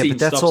 The okay, vaccine but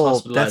that's stops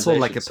all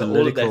like a hospitalizations, so all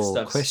of that political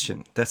stuff's-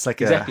 question. That's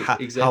like Exactly, how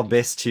exactly.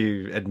 best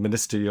to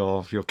administer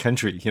your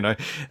country. You know,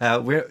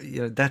 where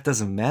you know that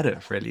doesn't matter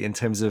really in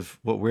terms of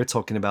what we're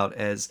talking about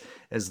as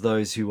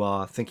those who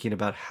are thinking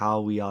about how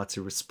we are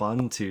to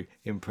respond to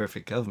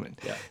imperfect government.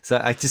 Yeah. So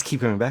I just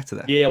keep coming back to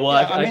that. Yeah, well,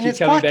 Yeah, I I mean, keep it's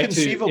coming quite back to in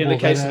conceivable the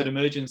case that, of an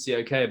emergency,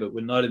 okay, but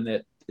we're not in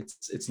that.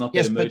 It's not that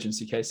Yes, but-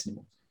 emergency case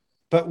anymore.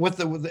 But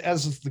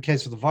as is the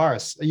case with the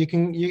virus,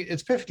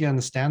 it's perfectly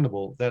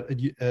understandable that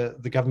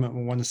the government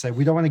will want to say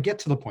we don't want to get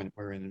to the point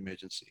where we're in an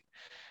emergency.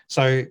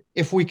 So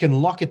if we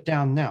can lock it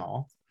down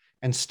now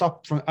and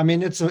stop from, I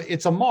mean, it's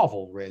a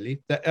marvel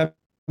really. That I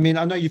mean,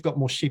 I know you've got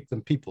more sheep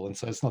than people, and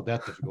so it's not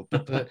that difficult.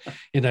 But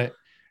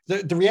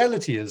the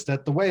reality is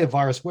that the way a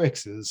virus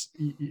works is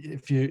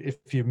if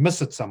you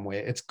miss it somewhere,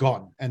 it's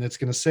gone, and it's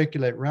going to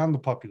circulate around the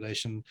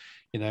population,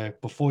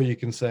 before you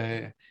can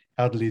say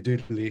howdly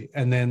doodly,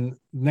 and then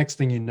next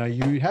thing you know,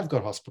 you have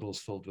got hospitals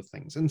filled with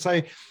things. And so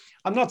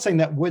I'm not saying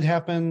that would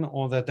happen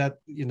or that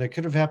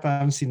could have happened. I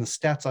haven't seen the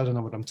stats. I don't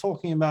know what I'm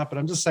talking about, but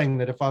I'm just saying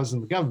that if I was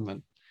in the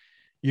government,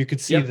 you could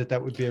see Yep.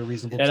 that would be a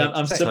reasonable And take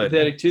I'm to take.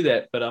 sympathetic to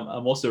that, but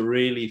I'm also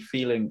really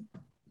feeling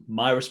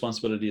my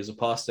responsibility as a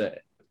pastor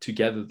to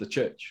gather the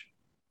church.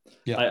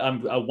 Yeah.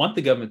 I want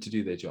the government to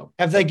do their job.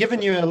 Have they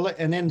given you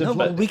an end No, of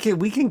but we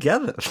can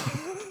gather.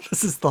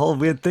 This is the whole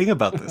weird thing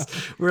about this.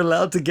 We're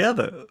allowed to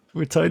gather.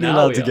 We're totally Now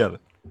allowed we to are. gather.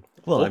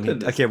 Well, I mean,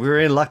 Auckland is- okay, we were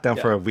in lockdown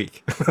Yeah. for a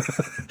week.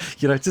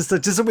 Just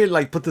so we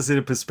like put this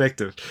into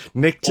perspective.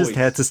 Nick just Weeks.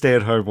 had to stay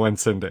at home one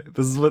Sunday.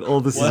 This is what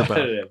all this is about.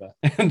 Whatever.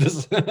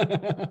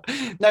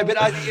 no, but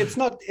it's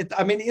not.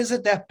 I mean, is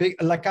it that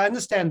big? Like, I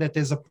understand that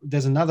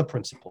there's another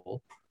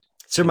principle.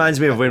 This reminds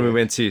me of when we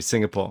went to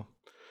Singapore.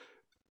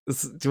 Do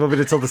you want me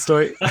to tell the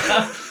story?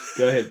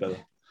 Go ahead, brother.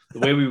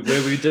 Where we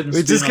didn't.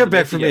 We spoon just on got the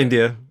back bed from together.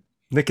 India.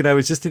 Nick and I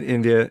was just in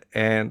India,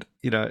 and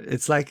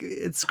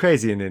it's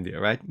crazy in India,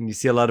 right? And you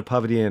see a lot of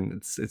poverty, and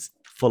it's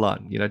full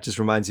on. It just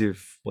reminds you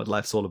of what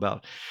life's all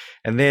about.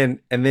 And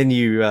then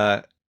you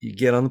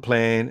get on the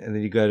plane, and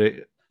then you go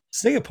to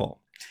Singapore,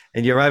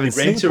 and you arrive in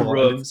Rent a Singapore.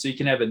 and room so you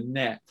can have a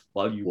nap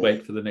while you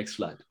wait for the next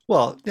flight.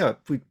 Well,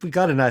 we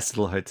got a nice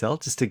little hotel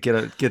just to get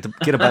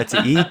a bite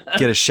to eat,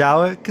 get a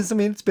shower, because I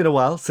mean it's been a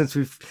while since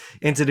we've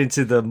entered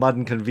into the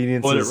modern Toilet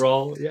conveniences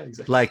roll, yeah,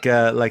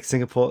 exactly. like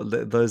Singapore,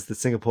 those the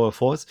Singapore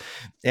affords,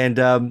 and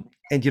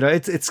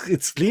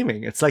it's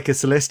gleaming. It's like a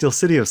celestial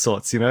city of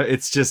sorts.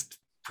 It's just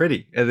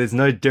pretty, and there's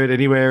no dirt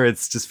anywhere.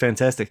 It's just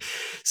fantastic.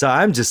 So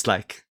I'm just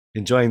like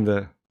enjoying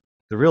the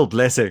real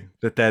blessing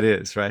that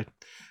is, right?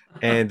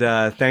 And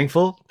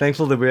thankful that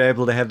we were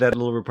able to have that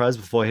little reprise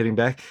before heading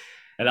back.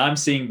 And I'm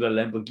seeing the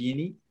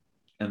Lamborghini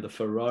and the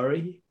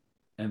Ferrari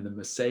and the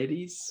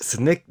Mercedes.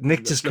 So Nick and the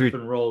just grew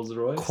flippin' Rolls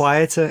Royce.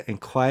 quieter and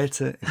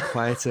quieter and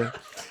quieter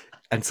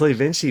until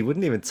eventually he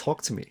wouldn't even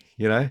talk to me,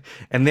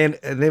 And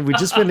then we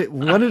just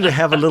wanted to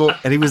have a little,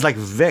 and he was like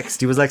vexed.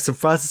 He was like St.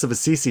 Francis of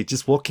Assisi,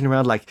 just walking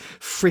around like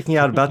freaking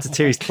out, about to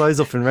tear his clothes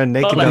off and run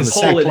naked like down the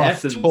Paul street. in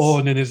Athens.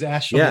 torn and his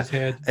ash on Yeah. his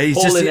head. And he's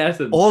Paul just in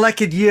Athens. all I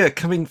could hear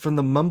coming from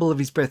the mumble of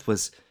his breath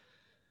was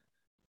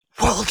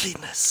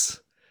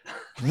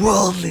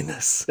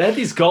worldliness. They had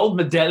these gold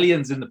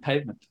medallions in the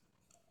pavement.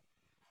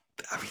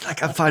 I mean,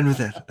 like, I'm fine with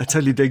that. I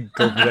totally dig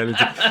gold medallions.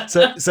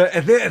 So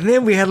and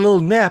then we had a little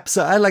nap.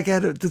 So I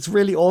had this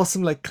really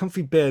awesome, like,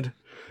 comfy bed,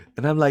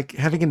 and I'm like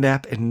having a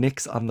nap, and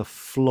Nick's on the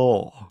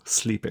floor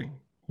sleeping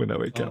when I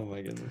wake Oh up.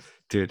 my goodness.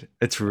 Dude,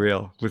 it's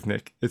real with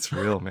Nick. It's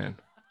real, man.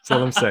 That's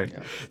all I'm saying.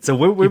 Yeah. So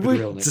Keep it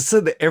real, Nick. just so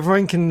that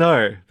everyone can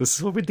know, this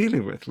is what we're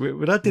dealing with. We're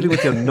not dealing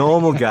with your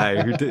normal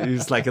guy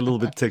who's like a little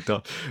bit ticked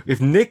off. If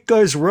Nick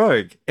goes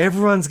rogue,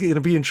 everyone's going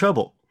to be in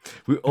trouble.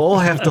 We all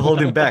have to hold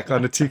him back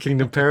on the Two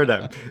Kingdom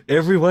paradigm.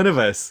 Every one of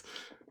us.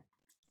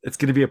 It's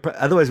going to be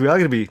otherwise we are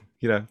going to be,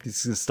 he's going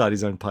to start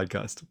his own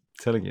podcast. I'm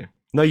telling you.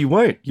 No, you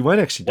won't. You won't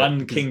actually do it One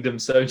because- Kingdom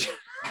Sojourn.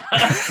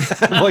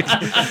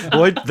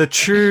 what the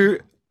true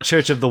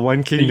Church of the One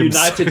The Kingdom.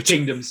 United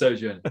Kingdom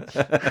Sojourn.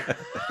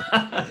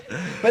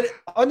 But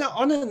on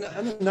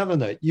another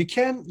note, you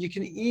can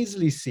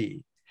easily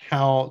see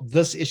how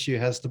this issue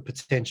has the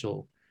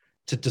potential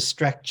to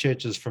distract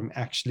churches from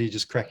actually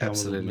just cracking on with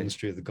Absolutely. the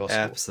ministry of the gospel.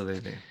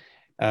 Absolutely.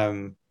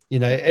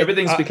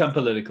 Everything's become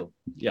political.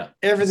 Yeah.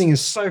 everything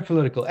is so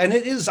political, and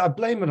it is. I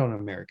blame it on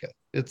America.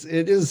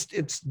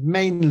 It's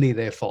mainly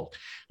their fault.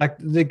 Like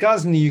the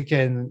guys in the UK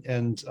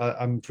and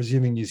I'm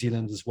presuming New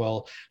Zealand as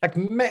well. Like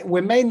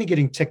we're mainly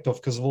getting ticked off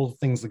because of all the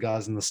things the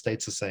guys in the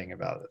States are saying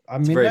about it. I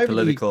mean, Very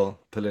nobody- political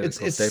It's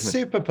statement.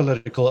 super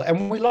political,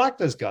 and we like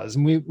those guys,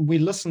 and we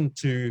listen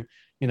to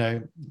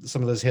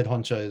some of those head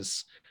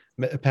honchos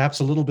perhaps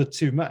a little bit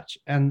too much.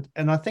 And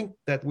I think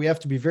that we have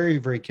to be very,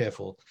 very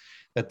careful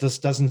that this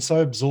doesn't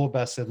so absorb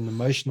us at an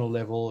emotional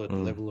level, at the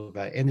level of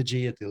our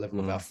energy, at the level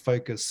of our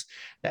focus,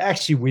 that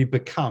actually we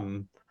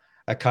become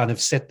a kind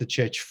of set the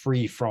church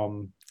free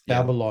from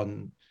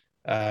Babylon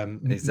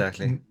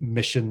exactly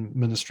mission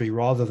ministry,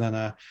 rather than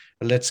a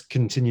let's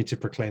continue to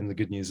proclaim the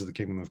good news of the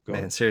kingdom of God.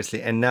 Man,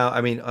 seriously. And now,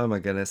 I mean, oh my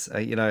goodness,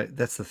 you know,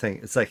 that's the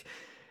thing. It's like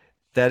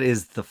that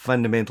is the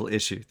fundamental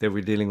issue that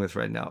we're dealing with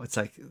right now. It's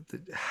like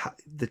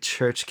the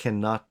church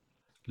cannot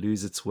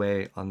lose its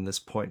way on this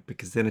point,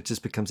 because then it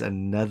just becomes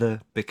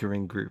another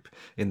bickering group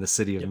in the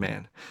city of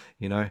man.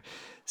 You know,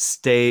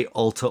 stay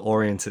altar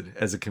oriented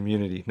as a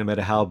community, no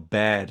matter how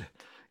bad,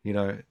 you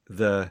know,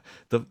 the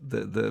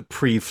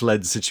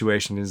pre-flood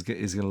situation is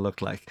going to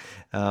look like.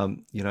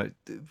 You know,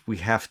 we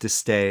have to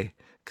stay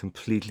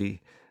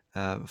completely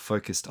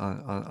focused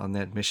on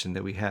that mission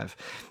that we have.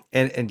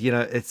 And you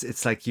know,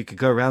 it's like you could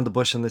go around the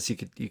bush on this. You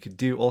could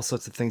do all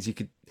sorts of things.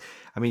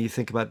 I mean, you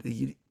think about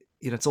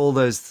you know, it's all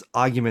those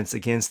arguments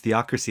against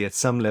theocracy at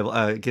some level,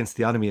 against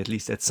theonomy at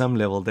least at some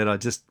level, that are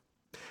just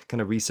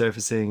kind of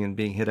resurfacing and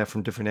being hit at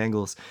from different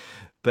angles.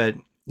 But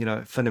you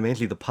know,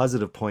 fundamentally, the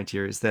positive point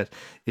here is that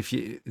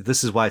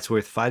this is why it's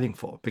worth fighting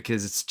for,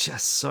 because it's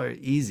just so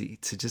easy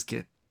to just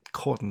get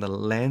caught in the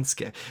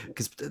landscape,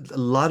 because a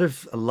lot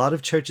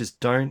of churches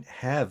don't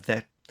have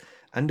that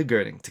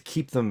undergirding to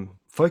keep them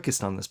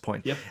focused on this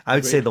point. I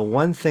would say the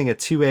one thing a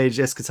two-age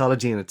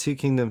eschatology and a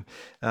two-kingdom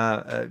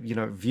you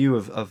know, view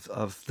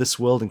of this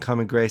world and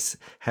common grace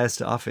has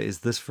to offer is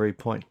this very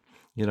point.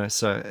 You know,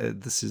 so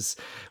this is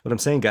what I'm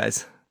saying,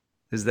 guys,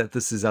 is that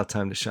this is our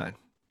time to shine.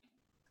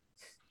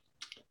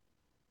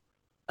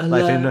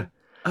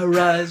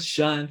 Arise,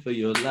 shine, for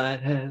your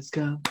light has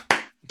come.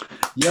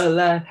 Your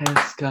light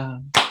has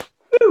come.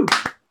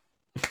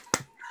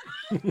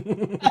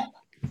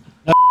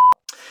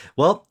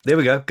 Well, there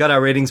we go. Got our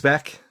ratings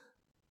back.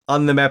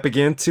 On the map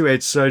again,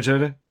 2H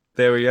Sojourner.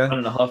 There we go.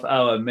 1.5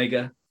 hour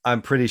mega.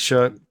 I'm pretty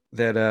sure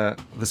that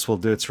this will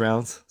do its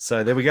rounds.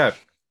 So there we go.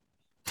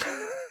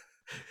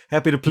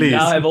 Happy to please. You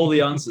now have all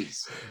the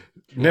answers.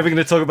 Never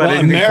going to talk about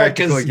anything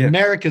practical again.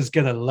 America's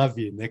going to love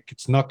you, Nick.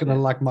 It's not going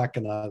to like Mike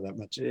and I that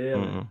much.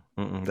 Yeah.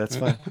 That's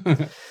fine.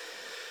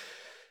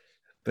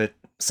 But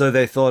so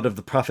they thought of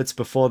the prophets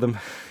before them.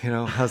 You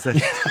know, how's that?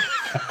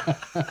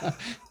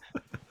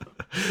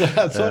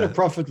 I thought a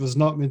prophet was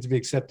not meant to be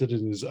accepted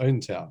in his own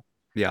town.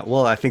 Yeah,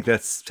 well, I think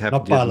that's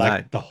happened not by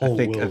like the whole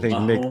world. I think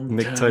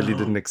Nick totally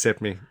didn't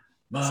accept me.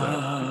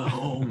 My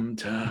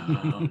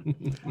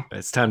hometown.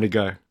 It's time to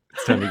go.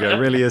 It's time to go. It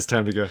really is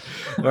time to go.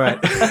 All right.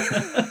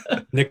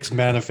 Nick's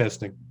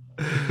manifesting.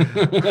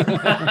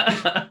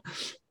 Okay.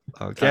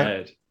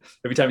 Tired.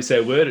 Every time you say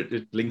a word,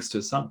 it links to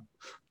a song.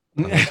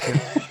 Won't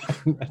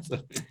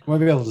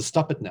be able to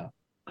stop it now.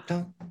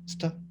 Don't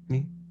stop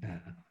me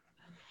now.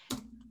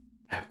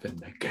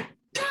 Happen again.